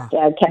 Wow. In fact,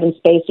 Kevin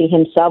Spacey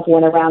himself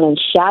went around and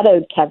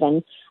shadowed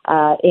Kevin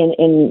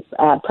in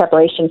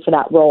preparation for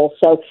that role.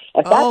 So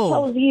if that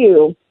tells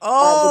you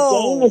the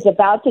game is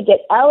about to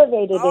get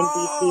elevated in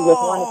D.C. with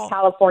one of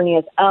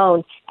California's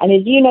own. And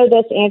as you know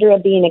this, Andrea,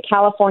 being a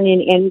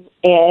Californian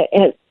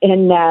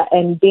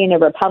and being a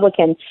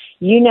Republican,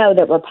 you know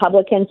that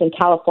Republicans in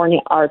California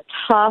are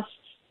tough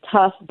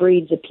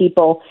breeds of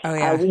people. We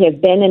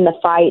have been in the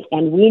fight,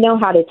 and we know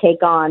how to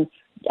take on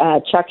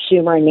Chuck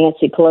Schumer and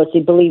Nancy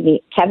Pelosi. Believe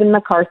me, Kevin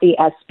McCarthy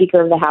as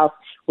Speaker of the House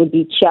would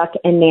be Chuck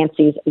and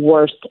Nancy's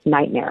worst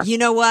nightmare. You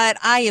know what?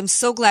 I am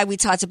so glad we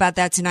talked about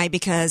that tonight,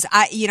 because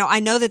I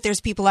know that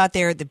there's people out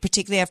there that,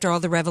 particularly after all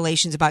the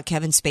revelations about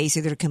Kevin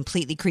Spacey, that are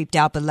completely creeped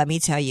out. But let me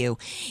tell you,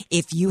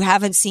 if you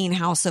haven't seen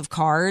House of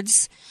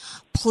Cards,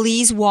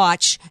 please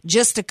watch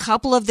just a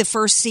couple of the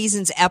first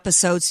season's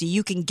episodes so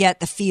you can get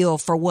the feel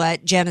for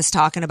what Jen is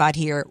talking about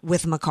here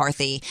with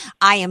McCarthy.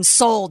 I am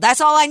sold. That's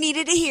all I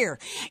needed to hear.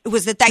 It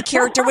was that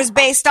character was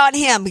based on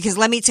him, because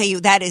let me tell you,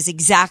 that is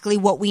exactly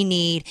what we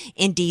need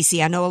in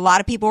DC. I know a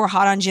lot of people were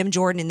hot on Jim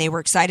Jordan and they were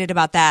excited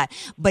about that,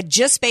 but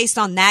just based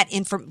on that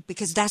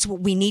because that's what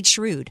we need.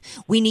 Shrewd.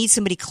 We need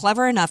somebody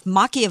clever enough.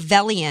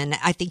 Machiavellian,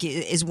 I think,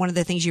 is one of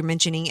the things you're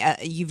mentioning.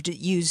 You've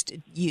used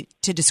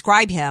to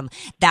describe him.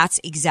 That's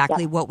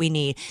exactly what we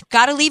need.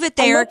 Got to leave it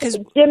there, because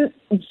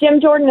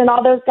Jim Jordan and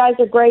all those guys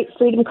are great.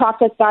 Freedom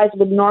Caucus guys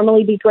would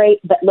normally be great,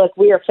 but look,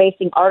 we are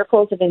facing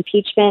articles of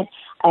impeachment,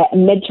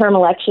 midterm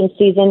election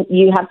season.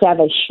 You have to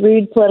have a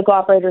shrewd political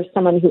operator,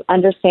 someone who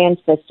understands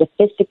the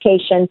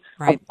sophistication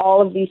of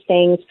all of these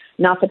things.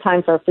 Not the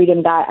time for a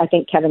freedom guy. I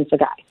think Kevin's the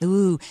guy.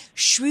 Ooh,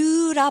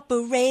 shrewd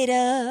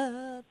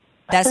operator.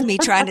 That's me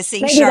trying to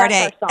sing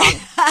Sade. All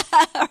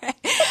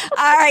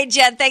right,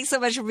 Jen, thanks so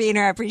much for being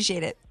here. I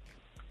appreciate it.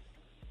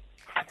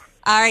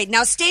 All right,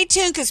 now stay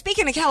tuned, because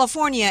speaking of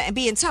California and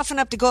being tough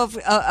enough to go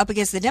up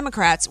against the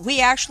Democrats, we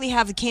actually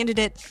have a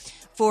candidate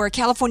for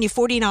California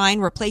 49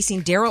 replacing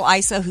Darrell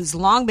Issa, who's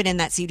long been in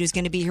that seat, who's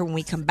going to be here when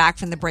we come back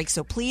from the break.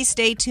 So please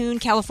stay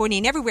tuned, California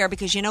and everywhere,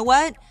 because you know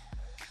what?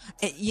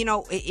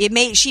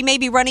 She may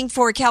be running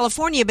for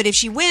California, but if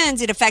she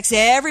wins, it affects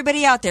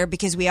everybody out there,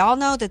 because we all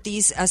know that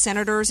these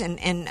senators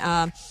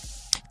and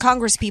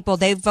Congress people,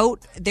 their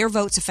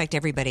votes affect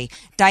everybody.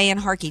 Diane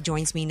Harkey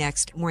joins me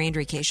next. More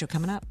Andrea Kaye Show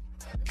coming up.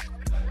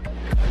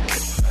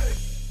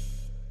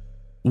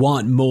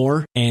 Want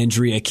more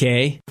Andrea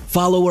Kaye?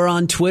 Follow her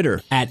on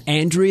Twitter at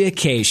Andrea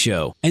Kaye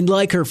Show and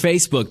like her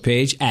Facebook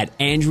page at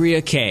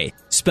Andrea Kaye,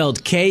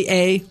 spelled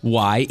Kaye.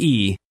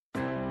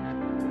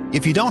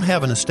 If you don't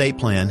have an estate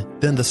plan,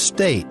 then the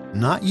state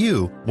not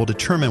you, will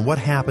determine what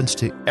happens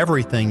to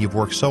everything you've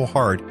worked so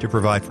hard to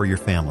provide for your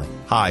family.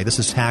 Hi, this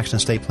is tax and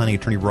estate planning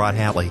attorney Rod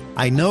Hatley.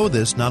 I know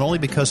this not only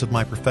because of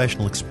my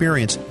professional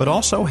experience, but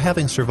also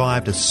having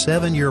survived a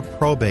 7-year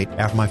probate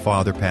after my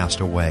father passed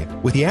away.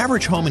 With the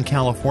average home in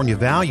California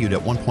valued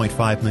at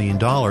 $1.5 million,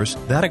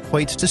 that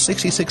equates to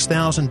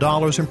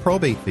 $66,000 in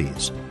probate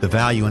fees. The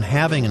value in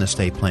having an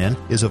estate plan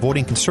is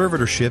avoiding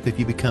conservatorship if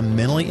you become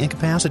mentally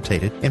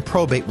incapacitated and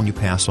probate when you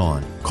pass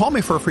on. Call me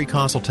for a free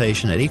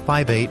consultation at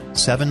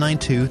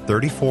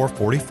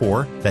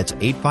 858-792-3444. That's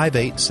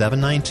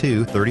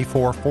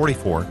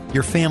 858-792-3444.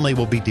 Your family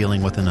will be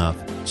dealing with enough.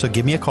 So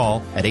give me a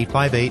call at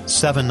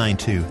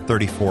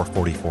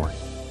 858-792-3444.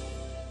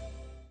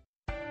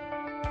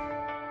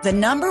 The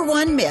number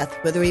one myth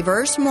with a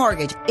reverse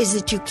mortgage is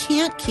that you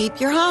can't keep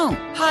your home.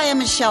 Hi, I'm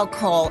Michelle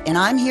Cole, and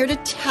I'm here to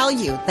tell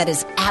you that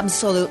is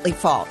absolutely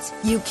false.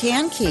 You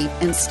can keep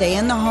and stay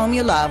in the home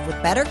you love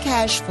with better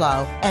cash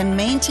flow and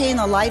maintain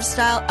the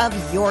lifestyle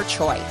of your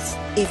choice.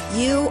 If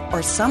you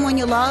or someone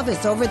you love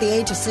is over the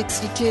age of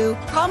 62,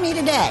 call me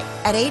today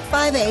at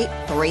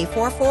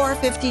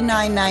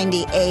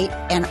 858-344-5998,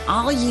 and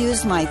I'll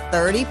use my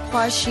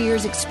 30-plus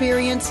years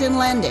experience in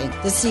lending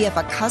to see if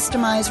a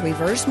customized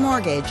reverse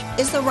mortgage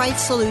is the right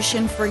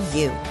solution for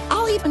you.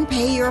 I'll even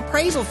pay your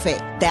appraisal fee.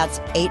 That's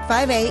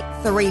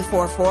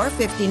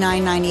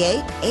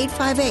 858-344-5998,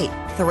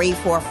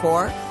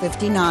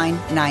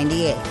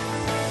 858-344-5998.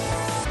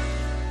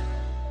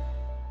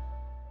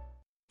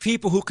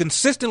 People who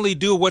consistently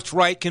do what's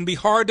right can be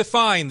hard to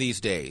find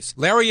these days.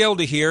 Larry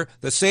Elder here,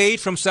 the sage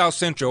from South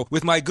Central,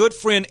 with my good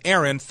friend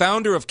Aaron,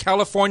 founder of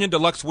California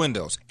Deluxe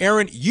Windows.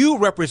 Aaron, you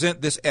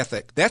represent this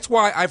ethic. That's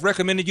why I've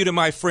recommended you to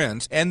my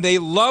friends, and they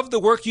love the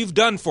work you've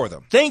done for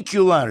them. Thank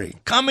you, Larry.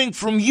 Coming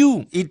from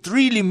you, it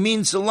really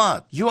means a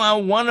lot. You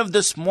are one of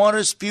the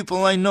smartest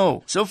people I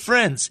know. So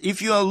friends,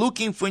 if you are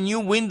looking for new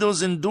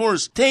windows and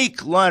doors,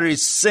 take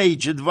Larry's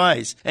sage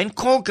advice and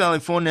call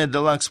California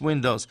Deluxe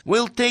Windows.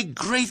 We'll take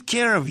great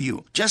care of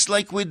you, just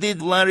like we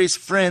did Larry's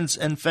friends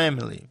and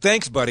family.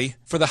 Thanks, buddy.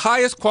 For the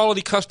highest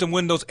quality custom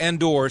windows and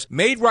doors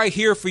made right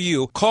here for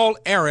you, call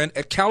Aaron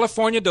at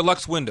California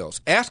Deluxe Windows.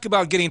 Ask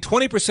about getting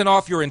 20%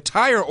 off your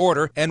entire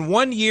order and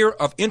 1 year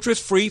of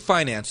interest-free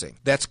financing.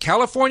 That's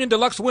California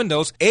Deluxe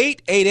Windows,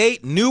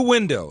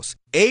 888-NEW-WINDOWS.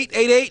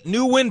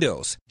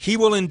 888-NEW-WINDOWS. He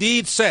will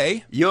indeed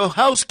say, your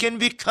house can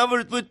be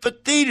covered with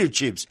potato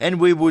chips,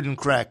 and we wouldn't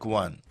crack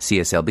one.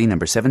 CSLB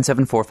number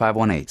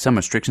 774518. Some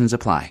restrictions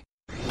apply.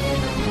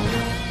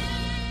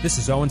 This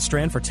is Owen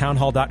Strand for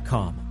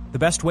townhall.com. The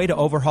best way to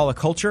overhaul a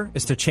culture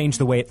is to change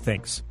the way it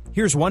thinks.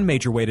 Here's one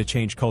major way to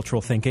change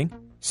cultural thinking: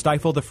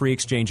 stifle the free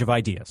exchange of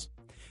ideas.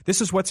 This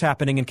is what's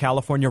happening in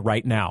California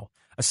right now.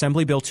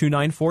 Assembly Bill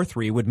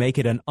 2943 would make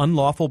it an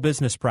unlawful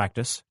business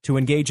practice to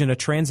engage in a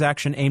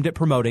transaction aimed at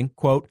promoting,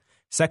 quote,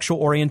 sexual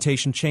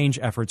orientation change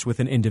efforts with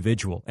an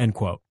individual, end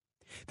quote.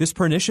 This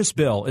pernicious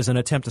bill is an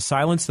attempt to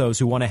silence those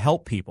who want to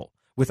help people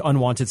with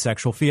unwanted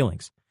sexual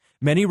feelings.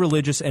 Many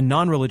religious and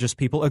non-religious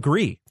people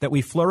agree that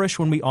we flourish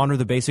when we honor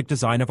the basic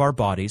design of our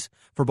bodies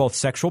for both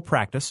sexual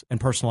practice and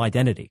personal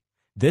identity.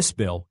 This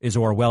bill is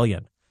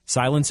Orwellian,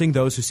 silencing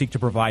those who seek to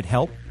provide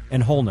help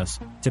and wholeness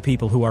to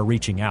people who are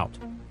reaching out.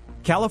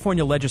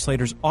 California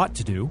legislators ought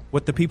to do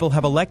what the people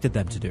have elected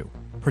them to do: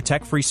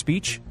 protect free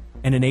speech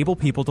and enable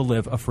people to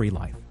live a free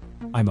life.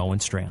 I'm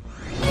Owen Strand.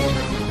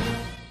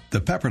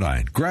 The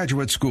Pepperdine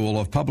Graduate School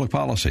of Public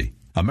Policy,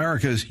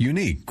 America's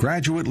unique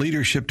graduate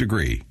leadership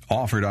degree,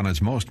 offered on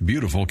its most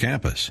beautiful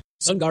campus.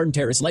 Sun Garden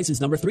Terrace, license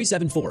number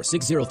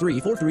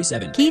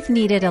 374-603-437. Keith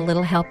needed a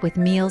little help with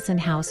meals and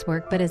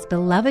housework, but his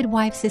beloved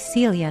wife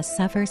Cecilia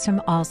suffers from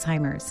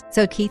Alzheimer's.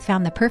 So Keith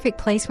found the perfect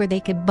place where they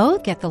could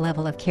both get the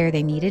level of care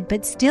they needed,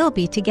 but still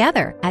be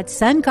together at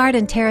Sun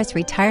Garden Terrace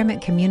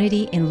Retirement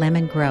Community in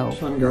Lemon Grove.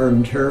 Sun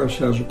Garden Terrace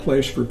has a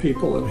place for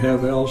people that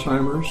have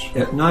Alzheimer's.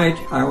 At night,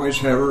 I always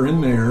have her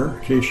in there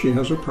in case she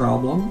has a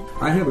problem.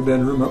 I have a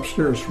bedroom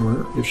upstairs from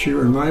her. If she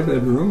were in my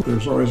bedroom,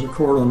 there's always a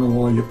cord on the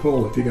wall you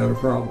pull if you got a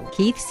problem.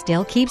 Keith still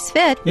keeps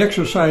fit. The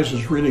exercise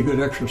is really good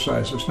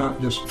exercise. It's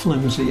not just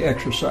flimsy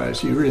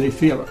exercise. You really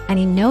feel it. And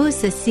he knows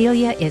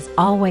Cecilia is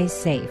always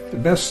safe. The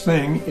best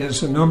thing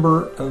is the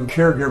number of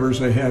caregivers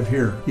they have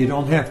here. You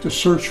don't have to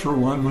search for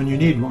one when you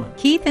need one.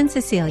 Keith and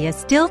Cecilia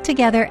still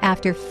together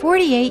after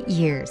 48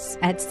 years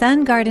at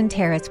Sun Garden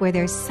Terrace, where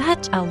there's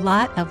such a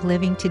lot of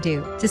living to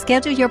do. To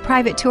schedule your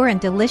private tour and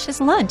delicious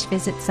lunch,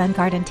 visit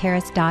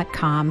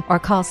sungardenterrace.com or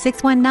call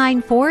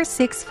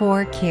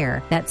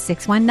 619-464-CARE. That's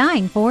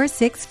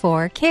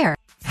 619-464-CARE.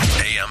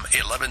 AM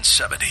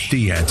 1170.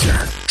 The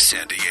Answer,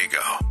 San Diego.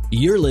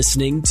 You're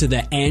listening to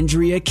The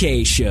Andrea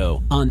Kaye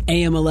Show on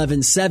AM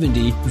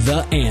 1170,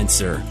 The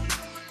Answer.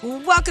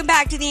 Welcome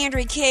back to The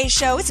Andrea Kaye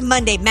Show. It's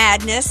Monday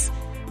Madness.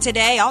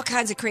 Today, all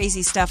kinds of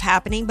crazy stuff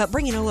happening, but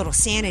bringing a little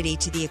sanity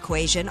to the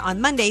equation. On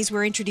Mondays,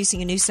 we're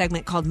introducing a new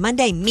segment called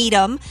Monday Meet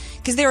 'em,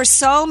 because there are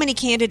so many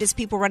candidates,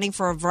 people running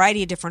for a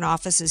variety of different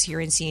offices here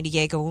in San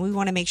Diego, and we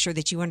want to make sure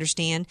that you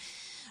understand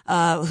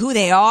who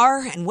they are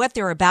and what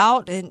they're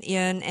about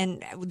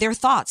and their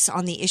thoughts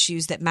on the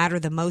issues that matter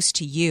the most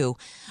to you.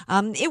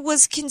 It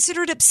was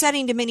considered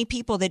upsetting to many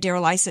people that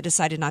Darrell Issa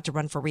decided not to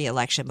run for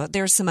re-election, but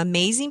there's some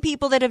amazing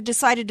people that have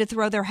decided to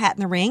throw their hat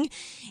in the ring.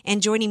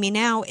 And joining me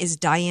now is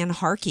Diane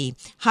Harkey.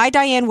 Hi,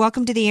 Diane.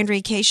 Welcome to the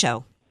Andrea Kaye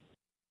Show.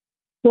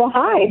 Well,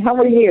 hi. How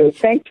are you?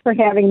 Thanks for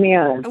having me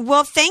on.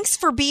 Well, thanks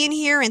for being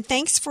here, and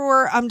thanks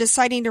for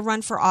deciding to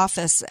run for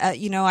office.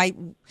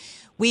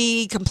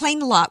 We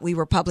complain a lot, we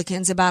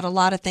Republicans, about a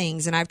lot of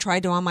things, and I've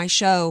tried to, on my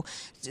show,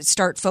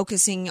 start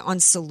focusing on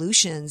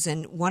solutions.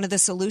 And one of the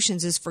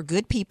solutions is for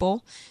good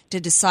people to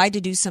decide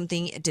to do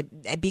something, to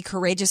be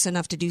courageous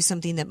enough to do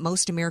something that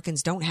most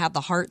Americans don't have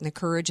the heart and the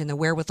courage and the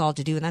wherewithal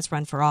to do, and that's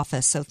run for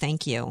office. So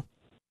thank you.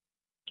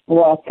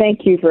 Well,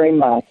 thank you very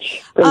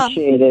much.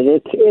 Appreciate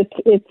it.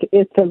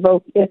 It's a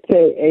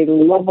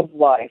love of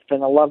life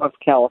and a love of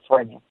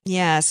California.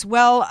 Yes.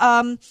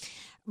 Well,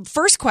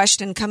 first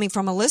question coming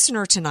from a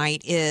listener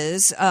tonight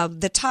is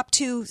the top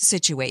two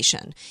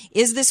situation.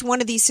 Is this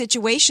one of these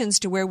situations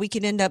to where we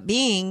could end up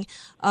being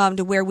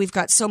to where we've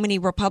got so many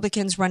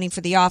Republicans running for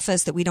the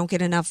office that we don't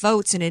get enough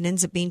votes and it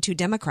ends up being two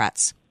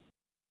Democrats?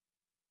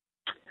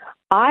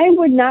 I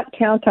would not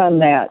count on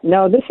that.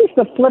 No, this is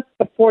the flip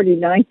the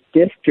 49th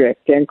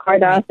district, and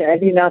quite honestly, I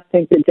do not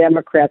think the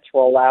Democrats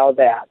will allow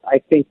that.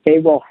 I think they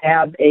will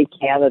have a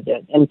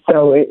candidate, and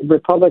so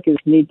Republicans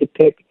need to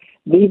pick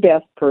the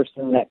best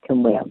person that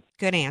can win.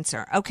 Good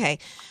answer. Okay.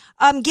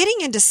 Getting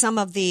into some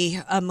of the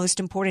most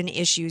important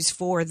issues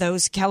for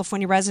those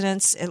California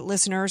residents,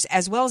 listeners,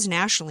 as well as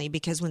nationally,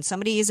 because when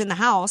somebody is in the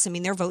House, I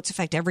mean, their votes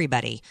affect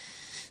everybody.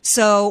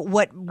 So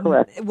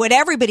what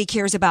everybody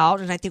cares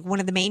about, and I think one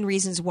of the main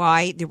reasons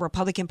why the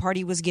Republican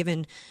Party was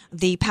given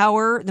the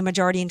power, the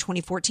majority in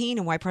 2014,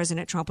 and why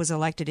President Trump was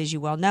elected, as you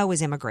well know,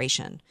 is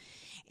immigration.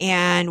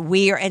 And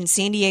we are in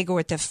San Diego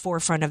at the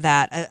forefront of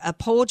that. A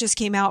poll just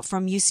came out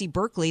from UC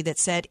Berkeley that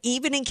said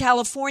even in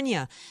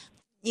California,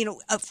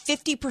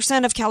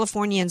 50% of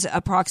Californians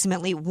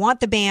approximately want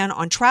the ban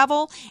on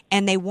travel,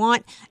 and they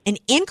want an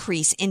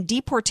increase in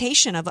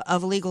deportation of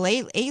illegal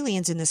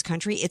aliens in this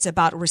country. It's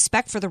about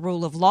respect for the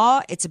rule of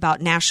law. It's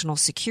about national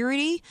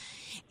security.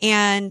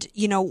 And,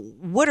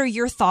 what are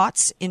your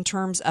thoughts in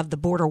terms of the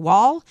border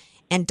wall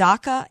and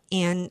DACA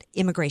and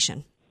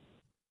immigration?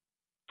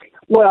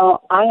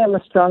 Well, I am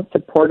a strong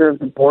supporter of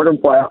the border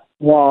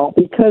wall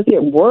because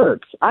it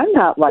works. I'm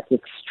not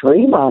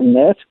extreme on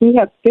this. We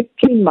have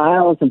 15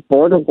 miles of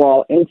border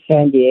wall in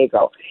San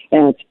Diego,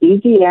 and it's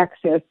easy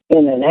access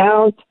in and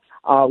out.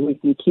 We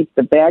can keep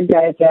the bad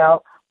guys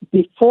out.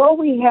 Before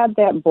we had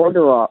that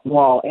border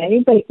wall,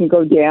 anybody can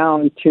go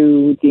down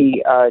to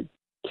the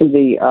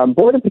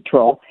Border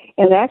Patrol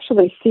and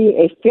actually see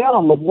a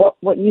film of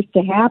what used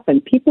to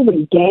happen. People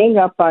would gang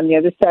up on the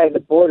other side of the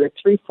border,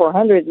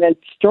 300-400, and then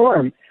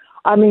storm.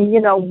 I mean,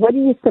 what are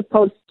you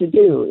supposed to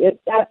do?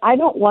 I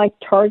don't like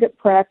target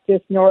practice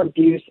nor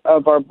abuse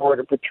of our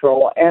Border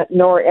Patrol,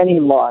 nor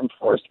any law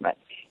enforcement.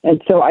 And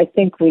so I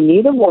think we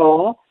need a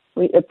wall.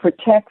 It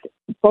protects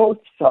both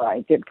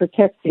sides. It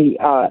protects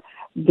the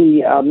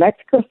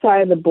Mexico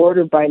side of the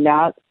border by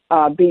not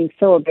being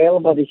so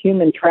available to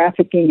human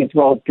trafficking as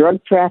well as drug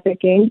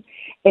trafficking.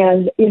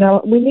 And,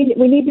 we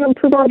need to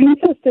improve our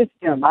visa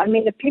system. I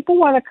mean, if people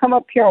want to come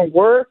up here and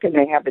work and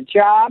they have a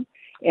job,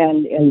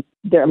 and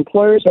their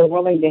employers are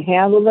willing to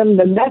handle them,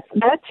 then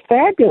that's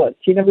fabulous.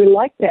 We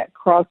like that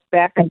cross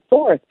back and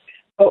forth.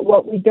 But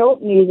what we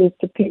don't need is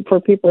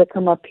for people to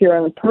come up here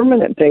on a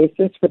permanent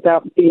basis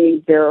without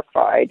being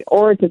verified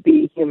or to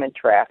be human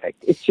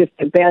trafficked. It's just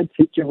a bad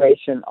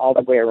situation all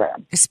the way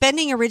around.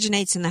 Spending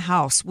originates in the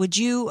House. Would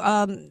you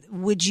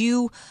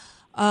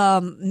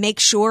make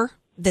sure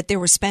that there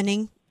was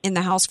spending in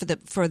the House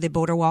for the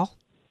border wall?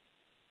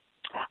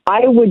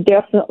 I would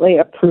definitely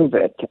approve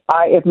it.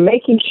 If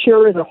making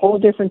sure is a whole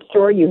different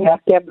story, you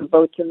have to have the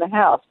votes in the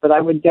House. But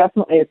I would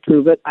definitely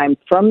approve it. I'm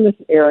from this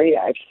area.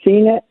 I've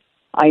seen it.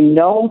 I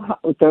know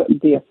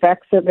the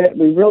effects of it.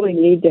 We really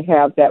need to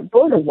have that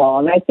border wall.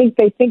 And I think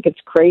they think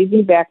it's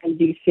crazy back in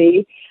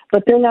D.C.,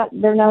 but they're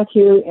not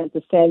here at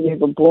the San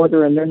Diego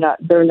border, and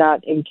they're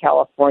not in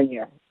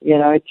California.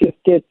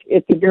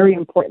 It's a very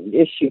important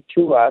issue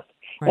to us.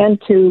 Right.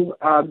 And to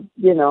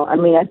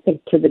I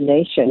think to the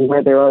nation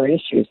where there are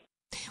issues.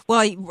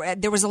 Well,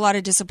 there was a lot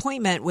of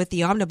disappointment with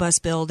the omnibus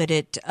bill that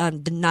it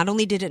not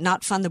only did it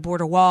not fund the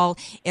border wall,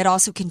 it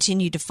also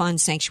continued to fund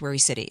sanctuary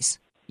cities.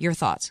 Your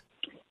thoughts?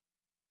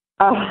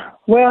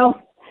 Well,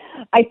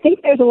 I think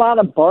there's a lot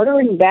of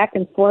bartering back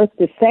and forth.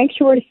 The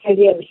sanctuary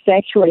city and the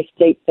sanctuary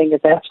state thing is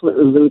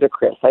absolutely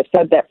ludicrous. I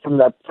said that from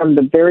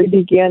the very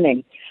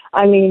beginning.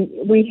 I mean,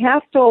 we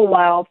have to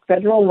allow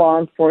federal law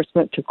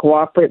enforcement to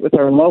cooperate with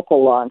our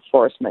local law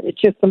enforcement.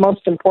 It's just the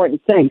most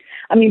important thing.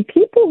 I mean,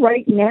 people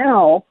right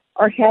now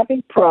are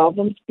having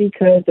problems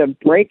because of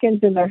break-ins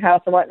in their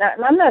house and whatnot.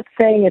 And I'm not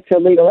saying it's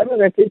illegal.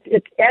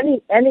 It's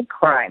any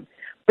crime,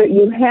 but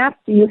you have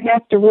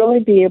to really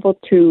be able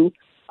to,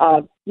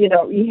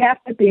 you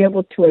have to be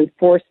able to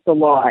enforce the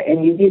law,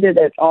 and you need it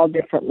at all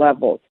different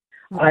levels.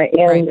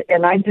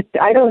 And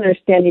I don't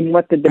understand even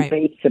what the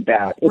debate's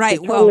about. It's a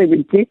totally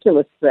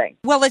ridiculous thing.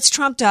 Well, it's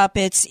trumped up.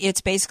 It's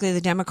basically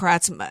the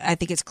Democrats. I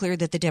think it's clear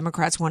that the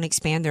Democrats want to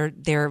expand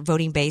their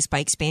voting base by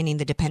expanding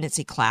the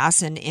dependency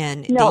class and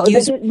no,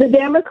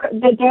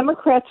 the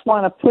Democrats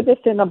want to put us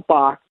in a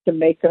box to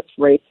make us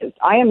racist.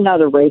 I am not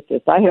a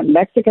racist. I have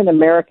Mexican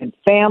American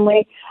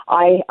family.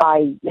 I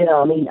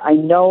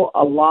know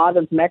a lot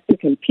of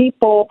Mexican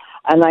people,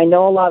 and I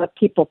know a lot of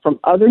people from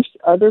other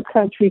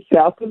countries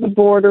south of the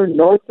border,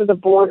 north of the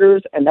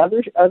borders, and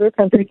other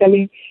countries. I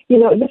mean,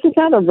 this is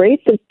not a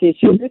racist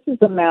issue. This is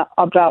about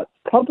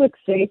public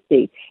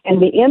safety,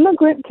 and the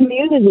immigrant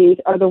communities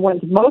are the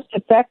ones most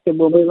affected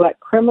when we let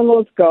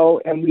criminals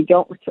go and we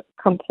don't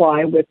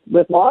comply with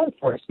law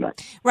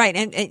enforcement. Right,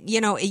 and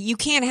you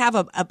can't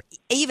have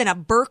even a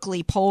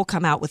Berkeley poll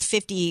come out with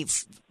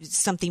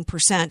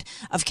 50-something%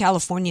 of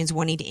Californians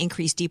wanting to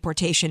increase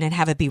deportation and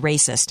have it be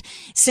racist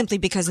simply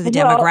because of the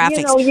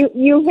demographics.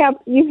 You have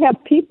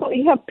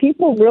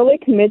people really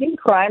committing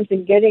crimes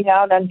and getting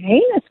out on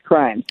heinous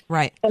crimes.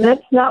 Right, and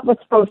that's not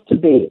what's supposed to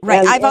be. Right,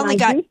 And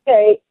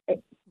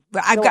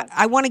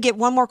I want to get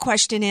one more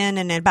question in,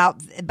 and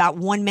about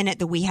 1 minute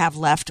that we have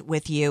left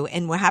with you,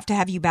 and we'll have to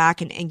have you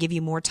back and give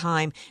you more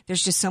time.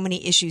 There's just so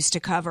many issues to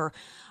cover.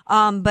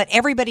 But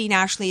everybody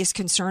nationally is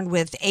concerned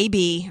with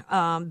AB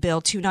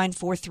Bill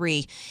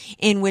 2943,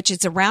 in which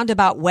it's a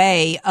roundabout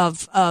way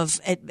of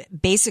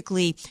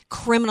basically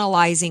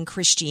criminalizing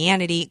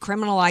Christianity,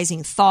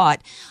 criminalizing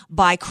thought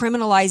by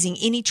criminalizing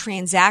any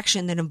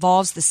transaction that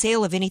involves the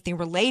sale of anything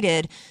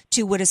related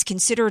to what is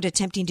considered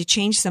attempting to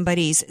change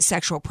somebody's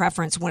sexual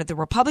preference. One of the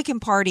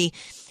Republican Party,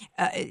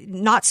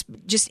 not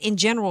just in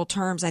general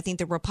terms, I think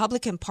the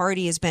Republican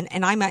Party has been,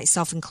 and I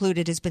myself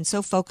included, has been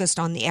so focused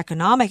on the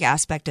economic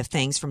aspect of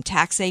things, from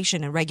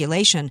taxation and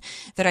regulation,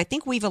 that I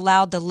think we've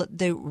allowed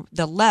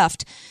the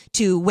left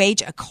to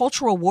wage a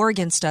cultural war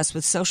against us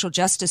with social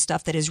justice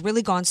stuff that has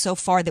really gone so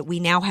far that we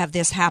now have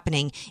this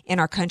happening in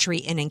our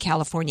country and in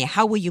California.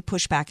 How will you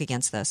push back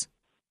against this?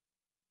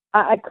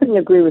 I couldn't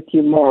agree with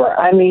you more.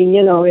 I mean,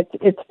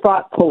 it's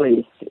thought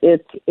police.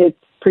 It's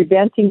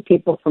preventing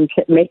people from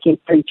making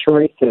free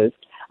choices.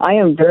 I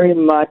am very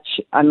much,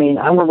 I'm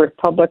a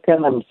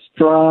Republican. I'm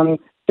strong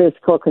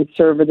fiscal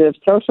conservative,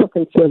 social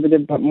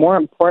conservative, but more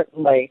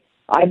importantly,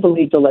 I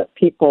believe to let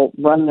people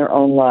run their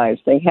own lives.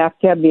 They have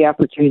to have the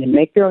opportunity to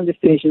make their own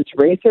decisions,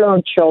 raise their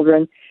own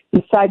children,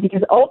 decide,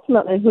 because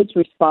ultimately who's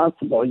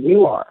responsible?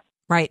 You are.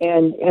 Right.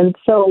 And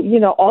so,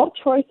 all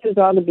choices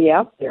ought to be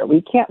out there.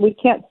 We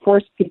can't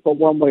force people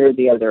one way or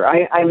the other.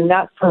 I'm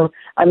not for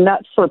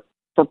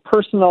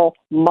personal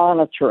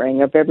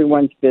monitoring of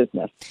everyone's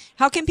business.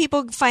 How can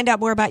people find out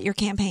more about your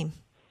campaign?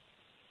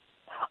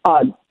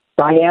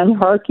 Diane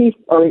Harkey,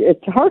 or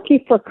it's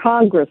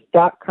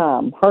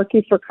HarkeyForCongress.com.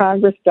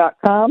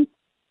 HarkeyForCongress.com.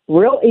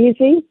 Real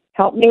easy.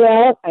 Help me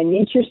out. I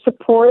need your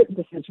support.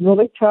 This is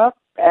really tough.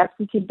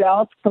 Absentee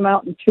ballots come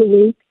out in 2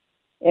 weeks.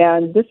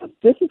 And this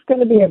is going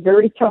to be a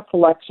very tough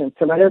election.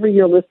 So whatever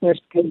your listeners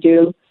can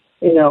do,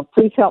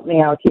 please help me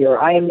out here.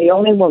 I am the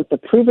only one with a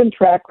proven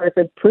track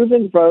record,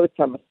 proven votes.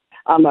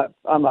 I'm a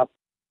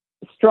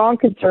strong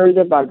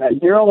conservative. I've got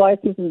zero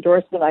license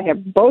endorsement. I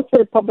have both the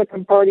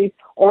Republican parties,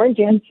 Orange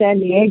and San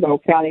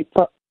Diego County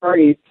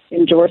parties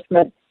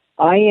endorsement.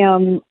 I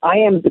am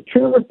the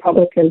true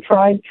Republican,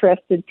 tried,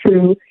 trusted,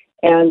 true,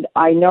 and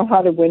I know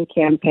how to win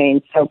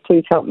campaigns. So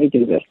please help me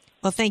do this.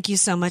 Well, thank you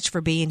so much for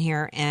being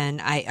here,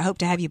 and I hope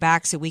to have you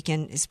back so we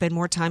can spend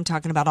more time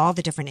talking about all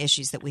the different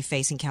issues that we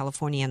face in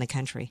California and the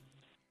country.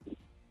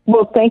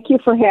 Well, thank you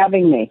for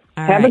having me.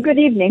 Have a good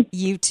evening.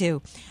 You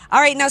too.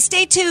 All right, now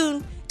stay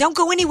tuned. Don't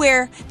go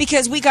anywhere,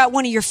 because we got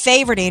one of your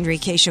favorite Andrea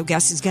Kaye Show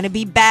guests is going to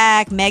be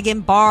back,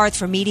 Megan Barth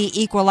from Media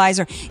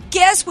Equalizer.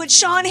 Guess what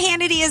Sean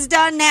Hannity has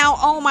done now?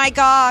 Oh, my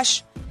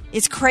gosh.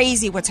 It's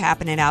crazy what's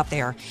happening out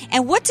there.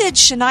 And why did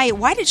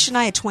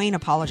Shania Twain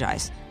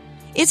apologize?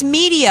 It's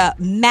media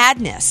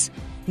madness.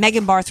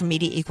 Megan Barth from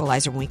Media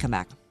Equalizer when we come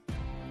back.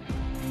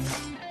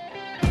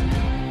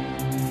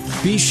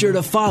 Be sure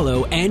to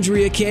follow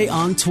Andrea Kaye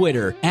on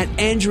Twitter at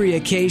Andrea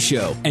Kaye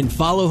Show, and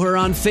follow her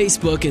on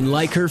Facebook and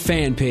like her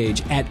fan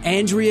page at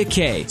Andrea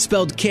Kaye,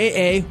 spelled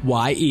Kaye.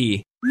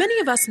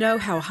 Many of us know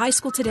how high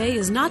school today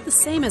is not the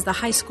same as the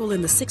high school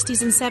in the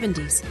 60s and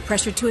 70s.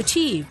 Pressure to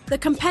achieve, the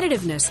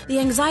competitiveness, the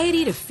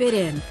anxiety to fit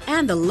in,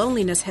 and the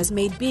loneliness has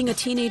made being a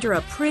teenager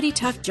a pretty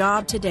tough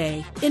job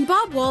today. In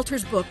Bob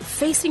Walter's book,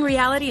 Facing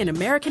Reality in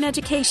American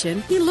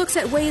Education, he looks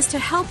at ways to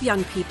help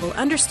young people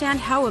understand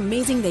how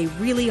amazing they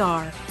really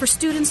are, for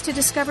students to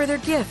discover their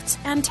gifts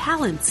and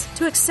talents,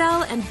 to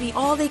excel and be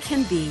all they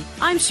can be.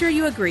 I'm sure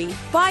you agree.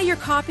 Buy your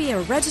copy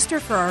or register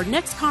for our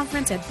next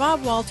conference at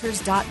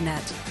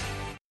bobwalters.net.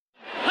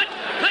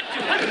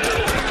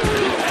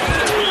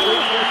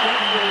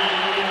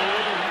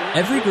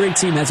 Every great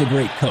team has a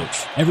great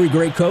coach. Every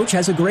great coach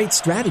has a great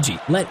strategy.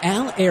 Let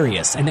Al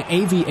Arias and the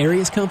AV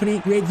Arias Company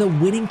create the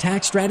winning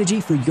tax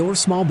strategy for your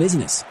small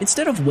business.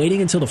 Instead of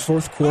waiting until the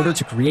fourth quarter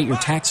to create your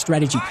tax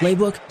strategy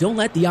playbook, don't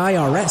let the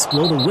IRS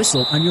blow the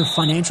whistle on your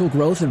financial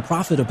growth and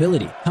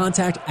profitability.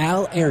 Contact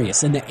Al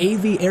Arias and the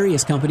AV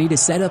Arias Company to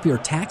set up your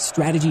tax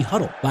strategy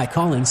huddle by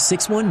calling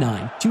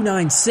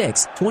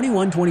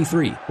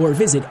 619-296-2123 or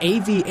visit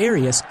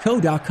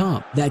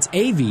avariasco.com. That's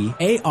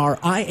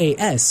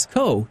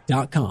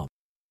avariasco.com.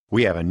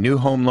 We have a new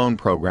home loan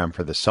program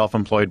for the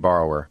self-employed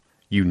borrower.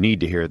 You need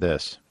to hear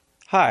this.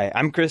 Hi,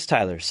 I'm Chris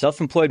Tyler,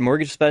 self-employed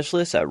mortgage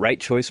specialist at Right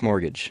Choice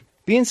Mortgage.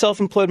 Being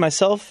self-employed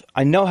myself,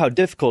 I know how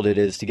difficult it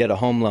is to get a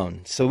home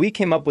loan, so we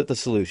came up with a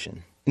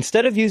solution.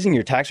 Instead of using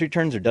your tax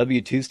returns or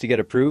W-2s to get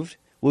approved,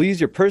 we'll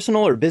use your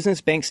personal or business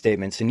bank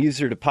statements and use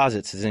your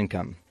deposits as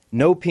income.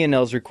 No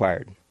P&Ls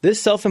required.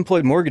 This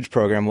self-employed mortgage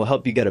program will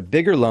help you get a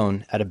bigger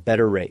loan at a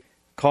better rate.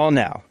 Call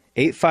now,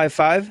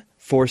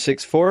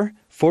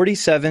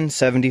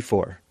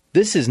 855-464-4774.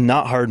 This is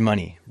not hard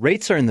money.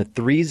 Rates are in the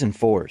 3s and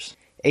 4s.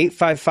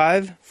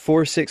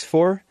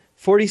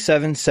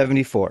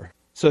 855-464-4774.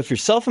 So if you're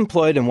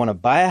self-employed and want to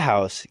buy a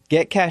house,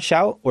 get cash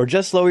out, or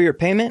just lower your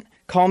payment,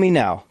 call me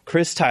now,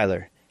 Chris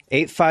Tyler,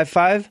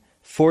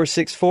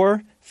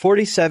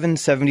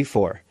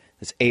 855-464-4774.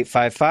 That's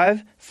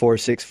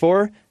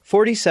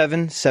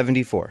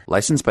 855-464-4774.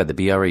 Licensed by the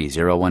BRE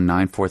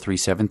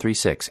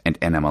 019433736 and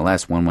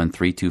NMLS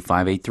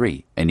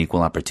 1132583, an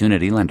equal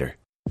opportunity lender.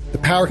 The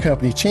power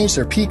company changed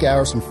their peak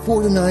hours from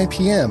 4 to 9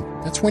 p.m.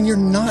 That's when you're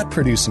not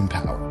producing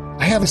power.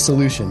 I have a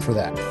solution for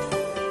that.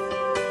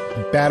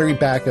 A battery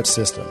backup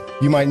system.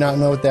 You might not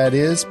know what that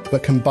is,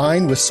 but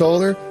combined with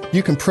solar,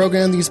 you can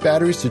program these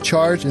batteries to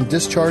charge and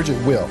discharge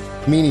at will,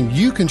 meaning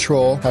you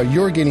control how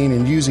you're getting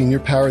and using your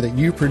power that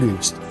you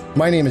produced.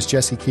 My name is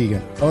Jesse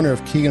Keegan, owner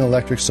of Keegan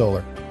Electric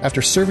Solar.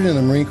 After serving in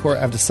the Marine Corps,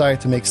 I've decided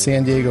to make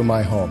San Diego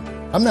my home.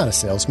 I'm not a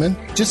salesman,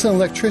 just an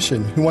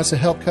electrician who wants to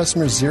help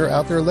customers zero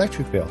out their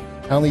electric bill.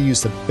 I only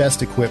use the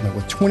best equipment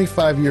with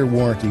 25-year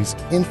warranties,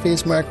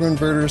 in-phase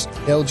microinverters,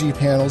 LG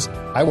panels.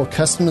 I will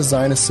custom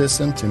design a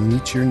system to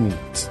meet your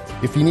needs.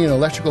 If you need an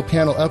electrical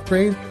panel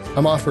upgrade,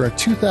 I'm offering a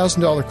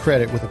 $2,000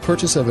 credit with the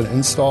purchase of an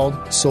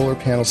installed solar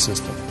panel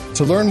system.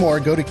 To learn more,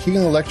 go to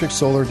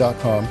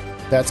KeeganElectricSolar.com.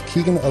 That's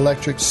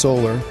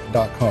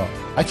KeeganElectricSolar.com.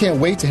 I can't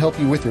wait to help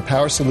you with your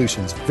power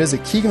solutions.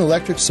 Visit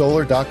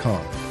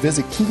KeeganElectricSolar.com.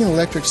 Visit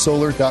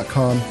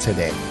KeeganElectricSolar.com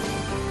today.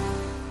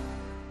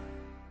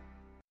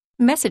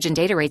 Message and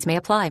data rates may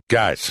apply.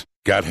 Guys,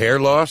 got hair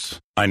loss?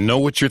 I know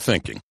what you're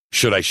thinking.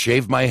 Should I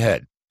shave my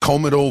head?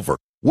 Comb it over?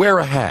 Wear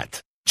a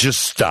hat?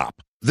 Just stop.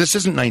 This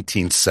isn't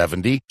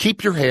 1970.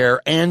 Keep your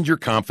hair and your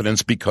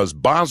confidence because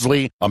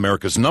Bosley,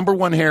 America's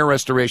 #1 hair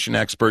restoration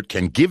expert,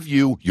 can give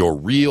you your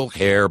real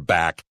hair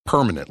back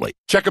permanently.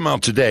 Check them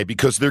out today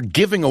because they're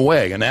giving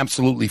away an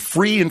absolutely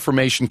free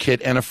information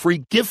kit and a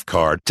free gift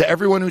card to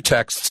everyone who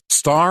texts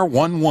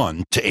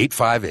 *11 to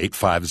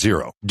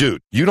 85850.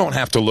 Dude, you don't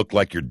have to look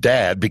like your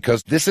dad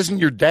because this isn't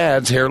your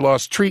dad's hair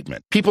loss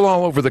treatment. People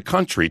all over the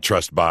country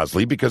trust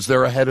Bosley because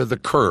they're ahead of the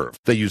curve.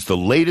 They use the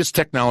latest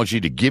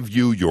technology to give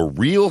you your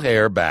real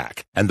hair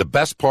back. And the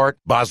best part,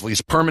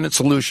 Bosley's permanent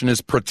solution is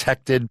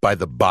protected by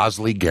the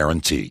Bosley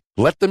Guarantee.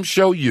 Let them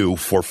show you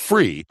for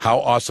free how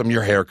awesome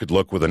your hair could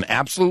look with an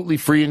absolutely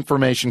free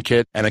information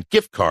kit and a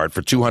gift card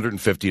for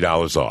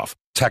 $250 off.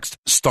 Text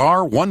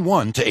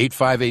 *11 to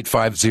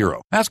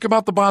 85850. Ask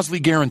about the Bosley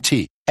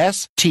Guarantee.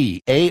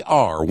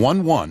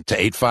 STAR11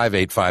 to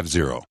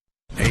 85850.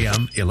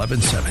 AM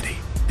 1170.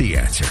 The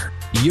Answer.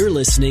 You're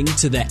listening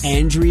to The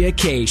Andrea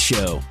Kaye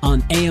Show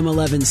on AM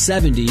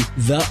 1170,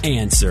 The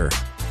Answer.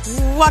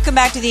 Welcome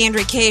back to the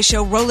Andrea Kaye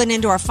Show. Rolling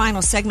into our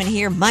final segment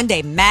here,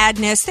 Monday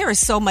Madness. There is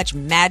so much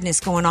madness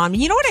going on.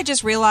 You know what I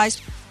just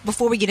realized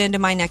before we get into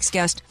my next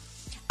guest?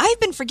 I've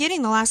been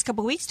forgetting the last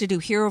couple of weeks to do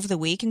Hero of the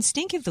Week and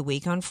Stink of the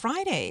Week on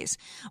Fridays.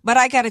 But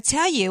I got to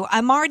tell you,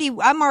 I'm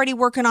already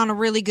working on a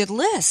really good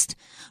list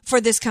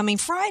for this coming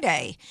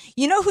Friday.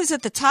 You know who's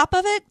at the top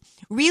of it?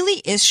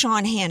 Really is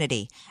Sean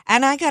Hannity.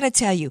 And I got to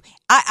tell you,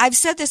 I've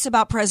said this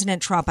about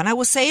President Trump, and I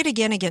will say it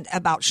again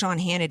about Sean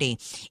Hannity.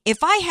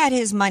 If I had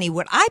his money,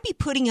 would I be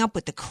putting up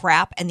with the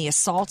crap and the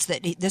assaults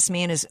that this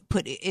man is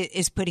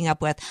putting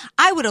up with?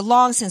 I would have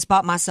long since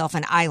bought myself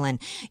an island.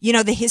 You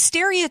know, the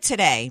hysteria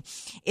today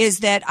is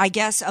that, I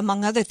guess,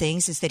 among other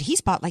things, is that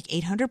he's bought like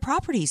 800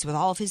 properties with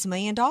all of his $1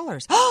 million.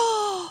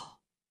 Oh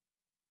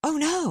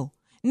no.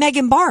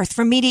 Megan Barth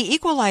from Media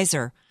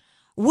Equalizer.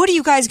 What are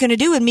you guys going to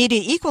do in Media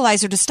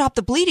Equalizer to stop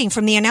the bleeding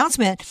from the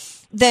announcement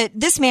that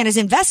this man is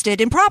invested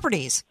in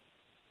properties?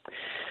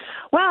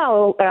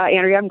 Well,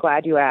 Andrea, I'm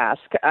glad you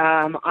asked.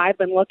 I've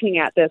been looking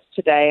at this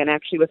today and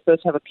actually was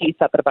supposed to have a piece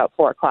up at about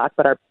 4 o'clock,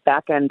 but our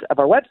back end of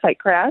our website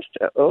crashed.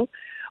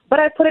 But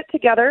I put it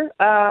together,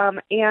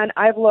 and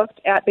I've looked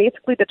at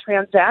basically the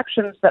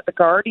transactions that The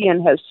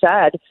Guardian has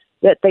said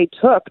that they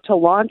took to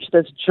launch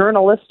this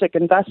journalistic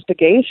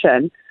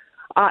investigation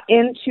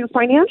into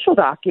financial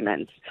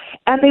documents.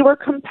 And they were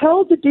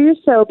compelled to do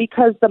so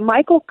because the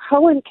Michael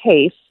Cohen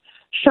case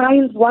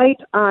shines light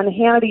on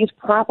Hannity's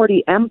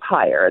property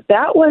empire.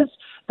 That was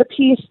the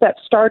piece that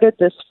started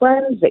this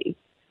frenzy.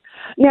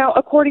 Now,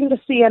 according to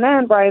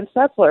CNN, Brian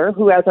Setzler,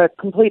 who has a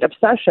complete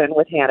obsession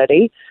with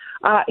Hannity,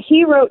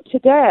 he wrote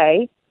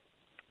today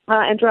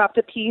and dropped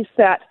a piece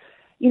that,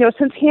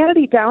 since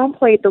Hannity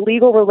downplayed the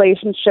legal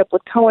relationship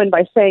with Cohen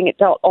by saying it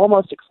dealt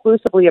almost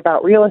exclusively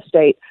about real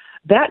estate,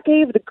 that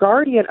gave The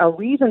Guardian a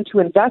reason to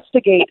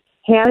investigate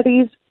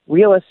Hannity's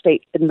real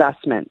estate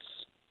investments.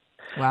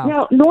 Wow.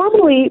 Now,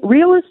 normally,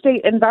 real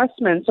estate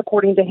investments,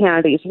 according to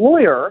Hannity's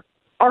lawyer,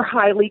 are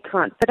highly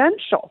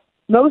confidential.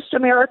 Most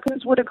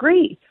Americans would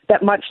agree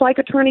that much like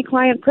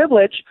attorney-client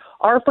privilege,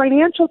 our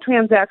financial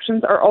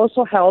transactions are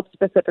also held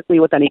specifically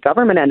with any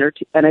government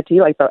entity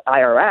like the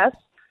IRS,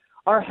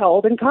 are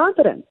held in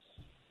confidence.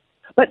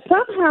 But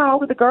somehow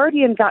The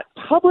Guardian got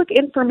public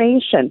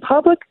information,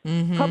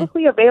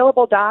 publicly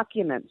available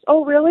documents.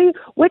 Oh, really?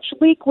 Which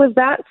leak was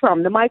that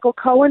from? The Michael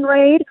Cohen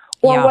raid?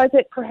 Or was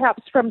it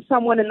perhaps from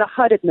someone in the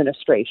HUD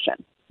administration?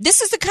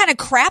 This is the kind of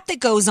crap that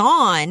goes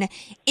on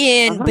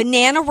in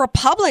banana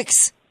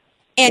republics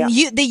and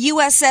the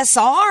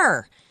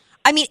USSR.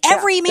 I mean,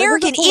 every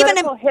American, even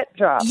hit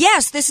job.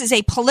 Yes, this is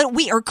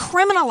we are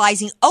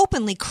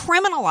openly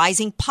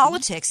criminalizing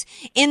politics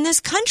in this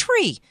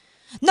country.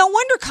 No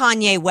wonder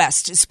Kanye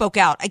West spoke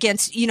out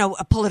against,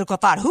 a political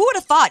thought. Who would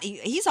have thought?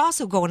 He's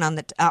also going on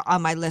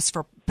on my list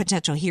for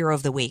potential hero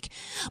of the week.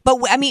 But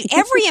I mean,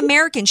 every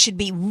American should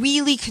be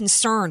really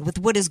concerned with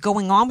what is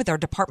going on with our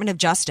Department of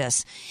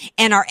Justice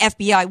and our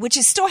FBI, which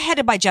is still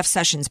headed by Jeff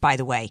Sessions, by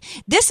the way.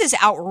 This is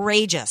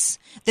outrageous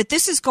that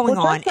this is going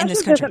on in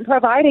this country. Isn't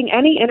providing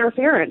any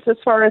interference as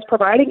far as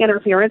providing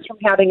interference from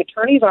having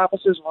attorneys'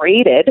 offices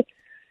raided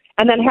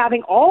and then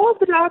having all of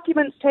the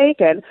documents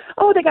taken.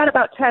 Oh, they got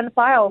about 10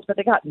 files, but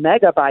they got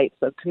megabytes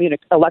of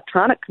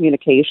electronic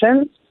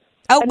communications.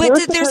 Oh,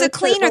 but there's a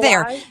cleaner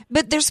there.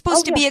 But there's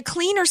supposed to be a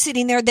cleaner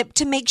sitting there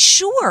to make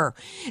sure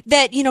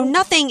that,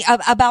 nothing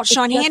about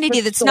Sean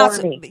Hannity that's not.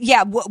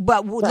 Yeah,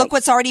 but look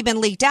what's already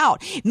been leaked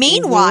out.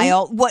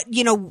 Meanwhile,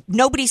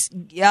 nobody's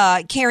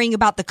caring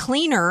about the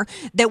cleaner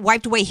that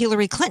wiped away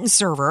Hillary Clinton's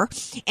server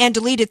and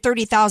deleted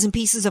 30,000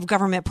 pieces of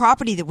government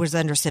property that was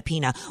under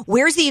subpoena.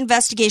 Where's the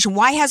investigation?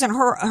 Why hasn't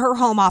her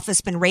home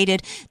office been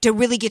raided to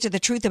really get to the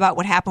truth about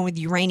what happened with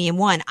Uranium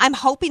One? I'm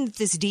hoping that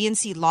this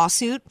DNC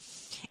lawsuit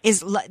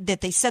is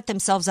that they set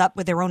themselves up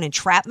with their own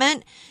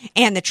entrapment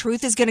and the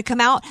truth is going to come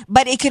out,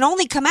 but it can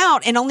only come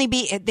out and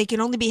they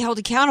can only be held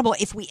accountable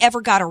if we ever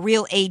got a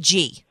real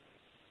AG.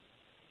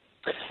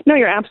 No,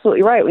 you're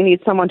absolutely right. We need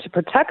someone to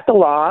protect the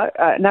law,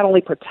 not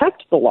only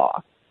protect the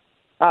law,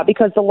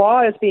 because the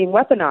law is being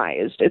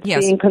weaponized. It's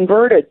being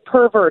converted,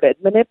 perverted,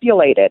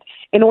 manipulated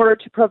in order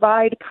to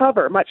provide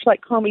cover, much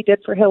like Comey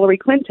did for Hillary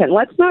Clinton.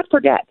 Let's not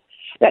forget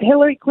that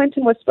Hillary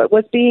Clinton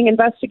was being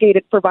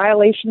investigated for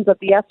violations of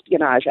the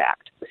Espionage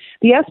Act.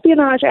 The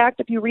Espionage Act,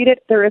 if you read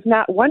it, there is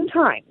not one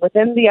time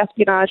within the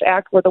Espionage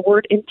Act where the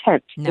word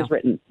intent is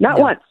written. Not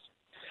once.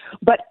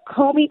 But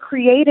Comey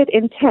created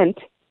intent,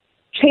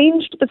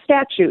 changed the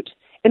statute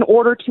in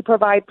order to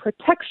provide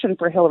protection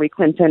for Hillary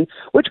Clinton,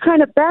 which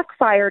kind of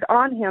backfired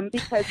on him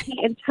because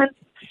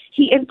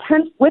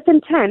with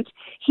intent,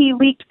 he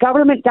leaked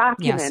government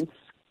documents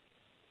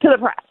to the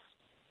press.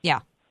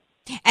 Yeah.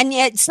 And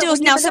yet still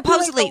now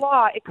supposedly the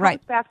law, it comes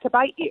back to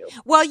bite you.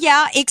 Well,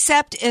 yeah,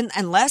 except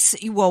unless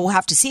we'll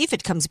have to see if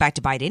it comes back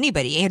to bite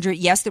anybody. Andrew,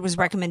 yes, there was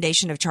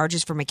recommendation of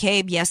charges for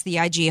McCabe. Yes, the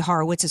IG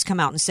Horowitz has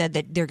come out and said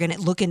that they're going to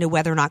look into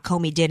whether or not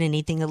Comey did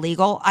anything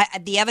illegal.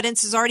 The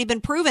evidence has already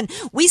been proven.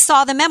 We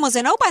saw the memos.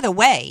 And oh, by the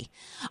way,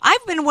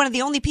 I've been one of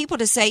the only people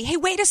to say, hey,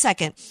 wait a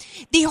second.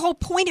 The whole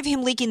point of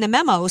him leaking the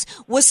memos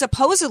was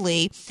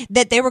supposedly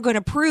that they were going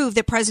to prove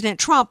that President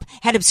Trump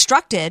had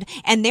obstructed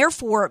and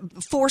therefore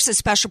force a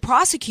special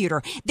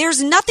prosecutor.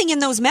 There's nothing in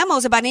those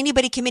memos about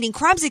anybody committing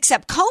crimes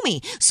except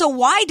Comey. So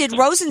why did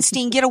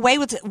Rosenstein get away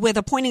with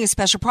appointing a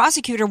special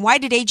prosecutor? And why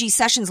did AG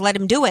Sessions let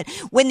him do it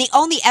when the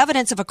only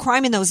evidence of a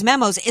crime in those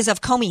memos is of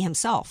Comey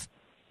himself?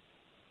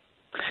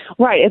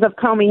 Right, is of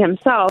Comey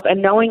himself.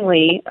 And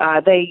knowingly,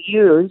 they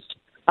used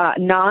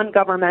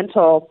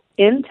non-governmental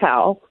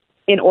intel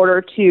in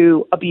order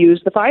to abuse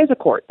the FISA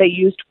court. They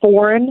used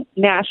foreign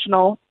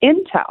national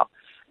intel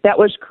that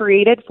was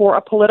created for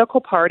a political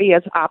party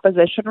as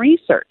opposition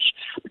research.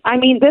 I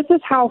mean, this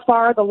is how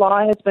far the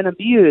law has been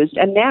abused.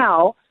 And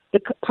now the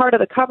part of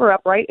the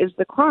cover-up, right, is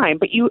the crime.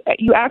 But you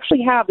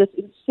actually have this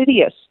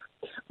insidious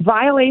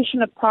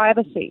violation of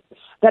privacy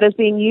that is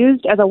being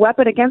used as a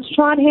weapon against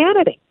Sean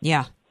Hannity.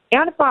 Yeah.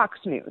 And Fox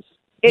News.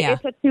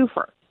 It's a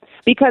twofer.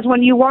 Because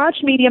when you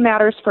watch Media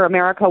Matters for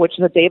America, which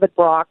is a David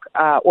Brock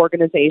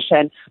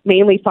organization,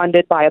 mainly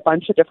funded by a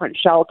bunch of different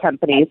shell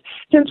companies,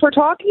 since we're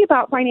talking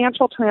about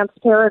financial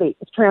transparency,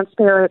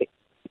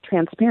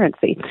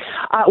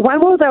 when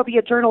will there be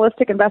a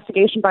journalistic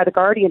investigation by The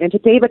Guardian into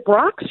David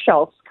Brock's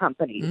shell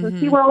companies and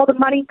see where all the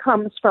money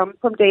comes from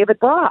David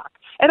Brock?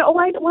 And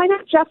why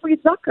not Jeffrey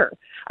Zucker?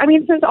 I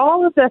mean, since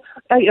all of the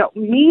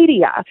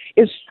media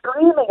is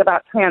screaming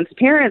about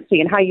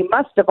transparency and how you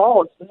must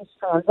divulge these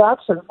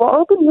transactions,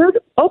 well,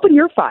 open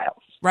your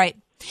files. Right.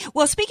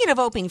 Well, speaking of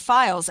opening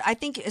files, I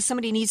think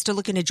somebody needs to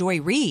look into Joy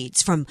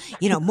Reid's from,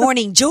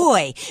 Morning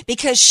Joy,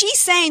 because she's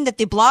saying that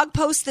the blog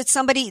post that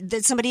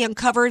somebody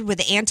uncovered with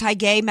the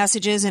anti-gay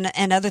messages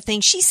and other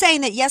things, she's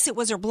saying that, yes, it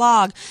was her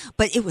blog,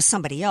 but it was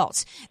somebody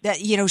else. That,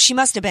 she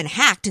must have been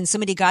hacked and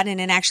somebody got in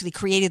and actually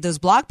created those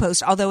blog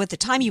posts, although at the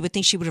time you would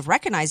think she would have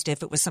recognized it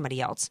if it was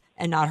somebody else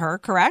and not her,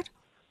 correct?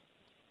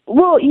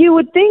 Well, you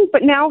would think,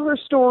 but now her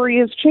story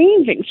is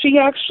changing. She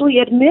actually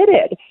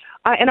admitted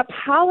and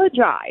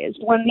apologized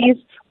when these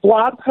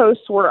blog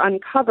posts were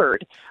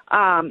uncovered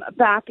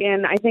back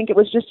in, I think it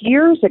was just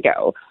years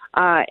ago.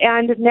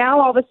 And now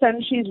all of a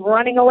sudden she's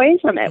running away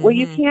from it. Mm-hmm. Well,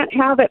 you can't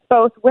have it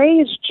both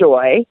ways,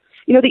 Joy.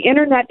 The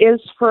internet is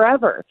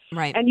forever.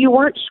 Right. And you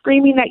weren't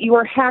screaming that you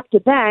were hacked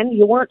then.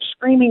 You weren't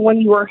screaming when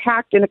you were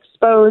hacked and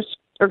exposed,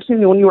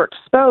 when you were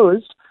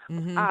exposed.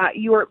 Mm-hmm.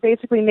 You were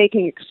basically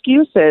making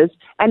excuses,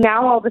 and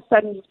now all of a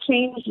sudden you've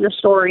changed your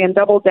story and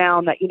doubled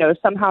down that,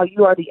 somehow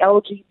you are the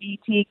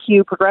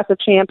LGBTQ progressive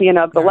champion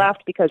of the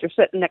left because you're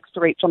sitting next to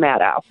Rachel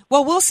Maddow.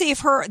 Well, we'll see if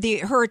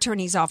her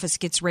attorney's office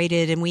gets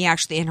raided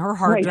and her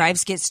hard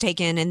drives gets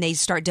taken and they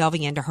start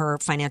delving into her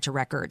financial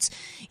records.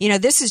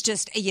 This is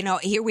just,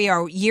 here we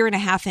are a year and a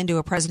half into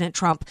a President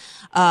Trump,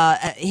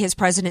 his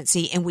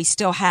presidency, and we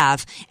still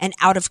have an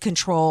out of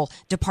control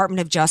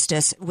Department of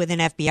Justice with an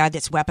FBI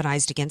that's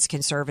weaponized against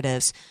conservatives.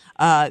 And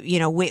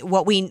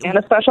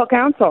a special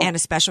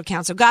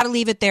counsel. Got to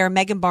leave it there.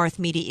 Megan Barth,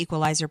 Media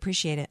Equalizer.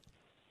 Appreciate it.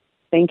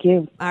 Thank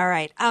you. All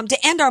right. To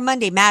end our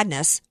Monday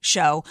Madness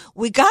show,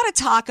 we got to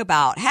talk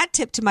about, hat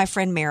tip to my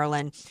friend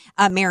Marion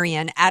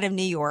out of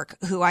New York,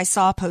 who I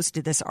saw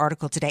posted this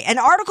article today. An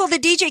article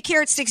that DJ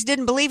Carrot Sticks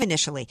didn't believe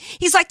initially.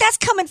 He's like, that's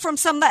coming from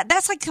some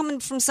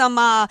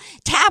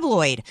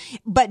tabloid.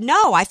 But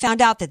no, I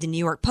found out that the New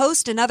York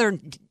Post and other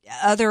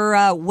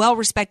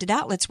well-respected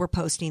outlets were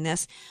posting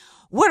this.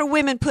 What are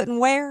women putting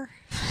where?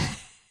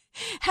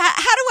 How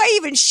do I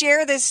even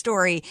share this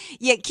story?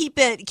 Yet keep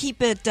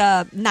it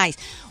nice.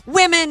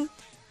 Women,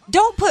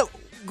 don't put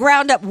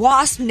ground up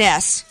wasp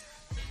nests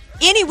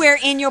anywhere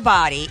in your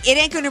body. It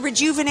ain't going to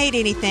rejuvenate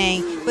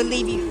anything, but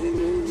leave you.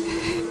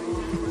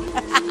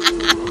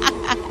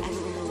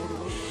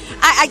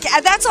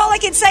 That's all I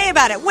can say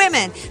about it.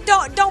 Women,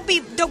 don't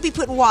be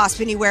putting wasps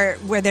anywhere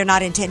where they're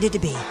not intended to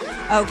be.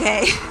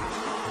 Okay.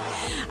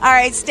 All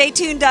right, stay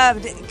tuned.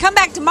 Come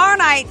back tomorrow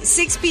night,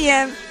 6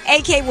 p.m.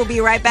 AK will be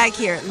right back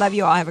here. Love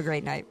you all. Have a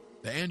great night.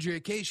 The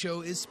Andrea Kaye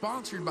Show is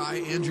sponsored by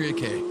Andrea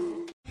Kaye.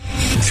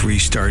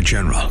 3-star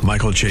General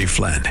Michael J.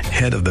 Flynn,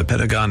 head of the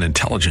Pentagon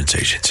Intelligence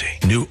Agency,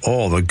 knew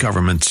all the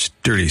government's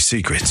dirty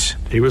secrets.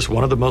 He was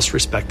one of the most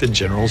respected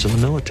generals in the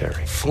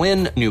military.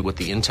 Flynn knew what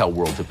the intel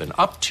world had been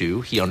up to.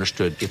 He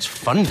understood its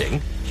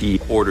funding. He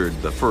ordered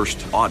the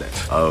first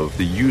audit of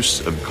the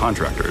use of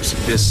contractors.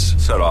 This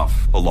set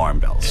off alarm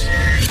bells.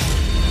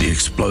 The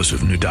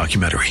explosive new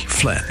documentary,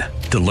 Flynn,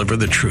 Deliver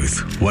the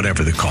Truth,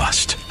 Whatever the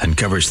Cost,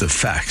 uncovers the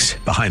facts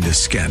behind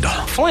this scandal.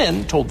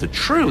 Flynn told the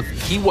truth.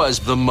 He was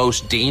the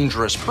most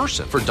dangerous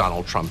person for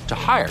Donald Trump to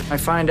hire. I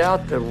find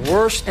out the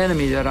worst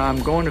enemy that I'm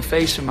going to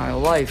face in my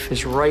life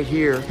is right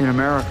here in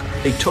America.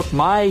 They took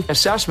my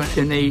assessment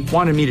and they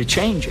wanted me to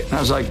change it. And I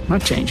was like, I'm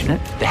not changing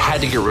it. They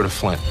had to get rid of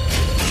Flynn.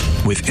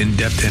 With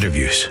in-depth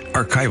interviews,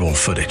 archival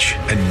footage,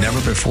 and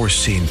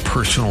never-before-seen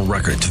personal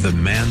records of the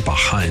man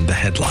behind the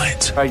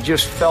headlines. I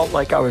just felt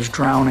like I was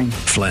drowning.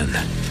 Flynn,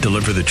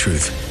 Deliver the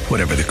Truth,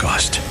 Whatever the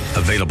Cost.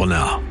 Available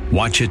now.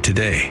 Watch it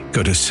today.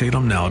 Go to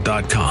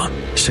salemnow.com.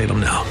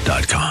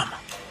 salemnow.com.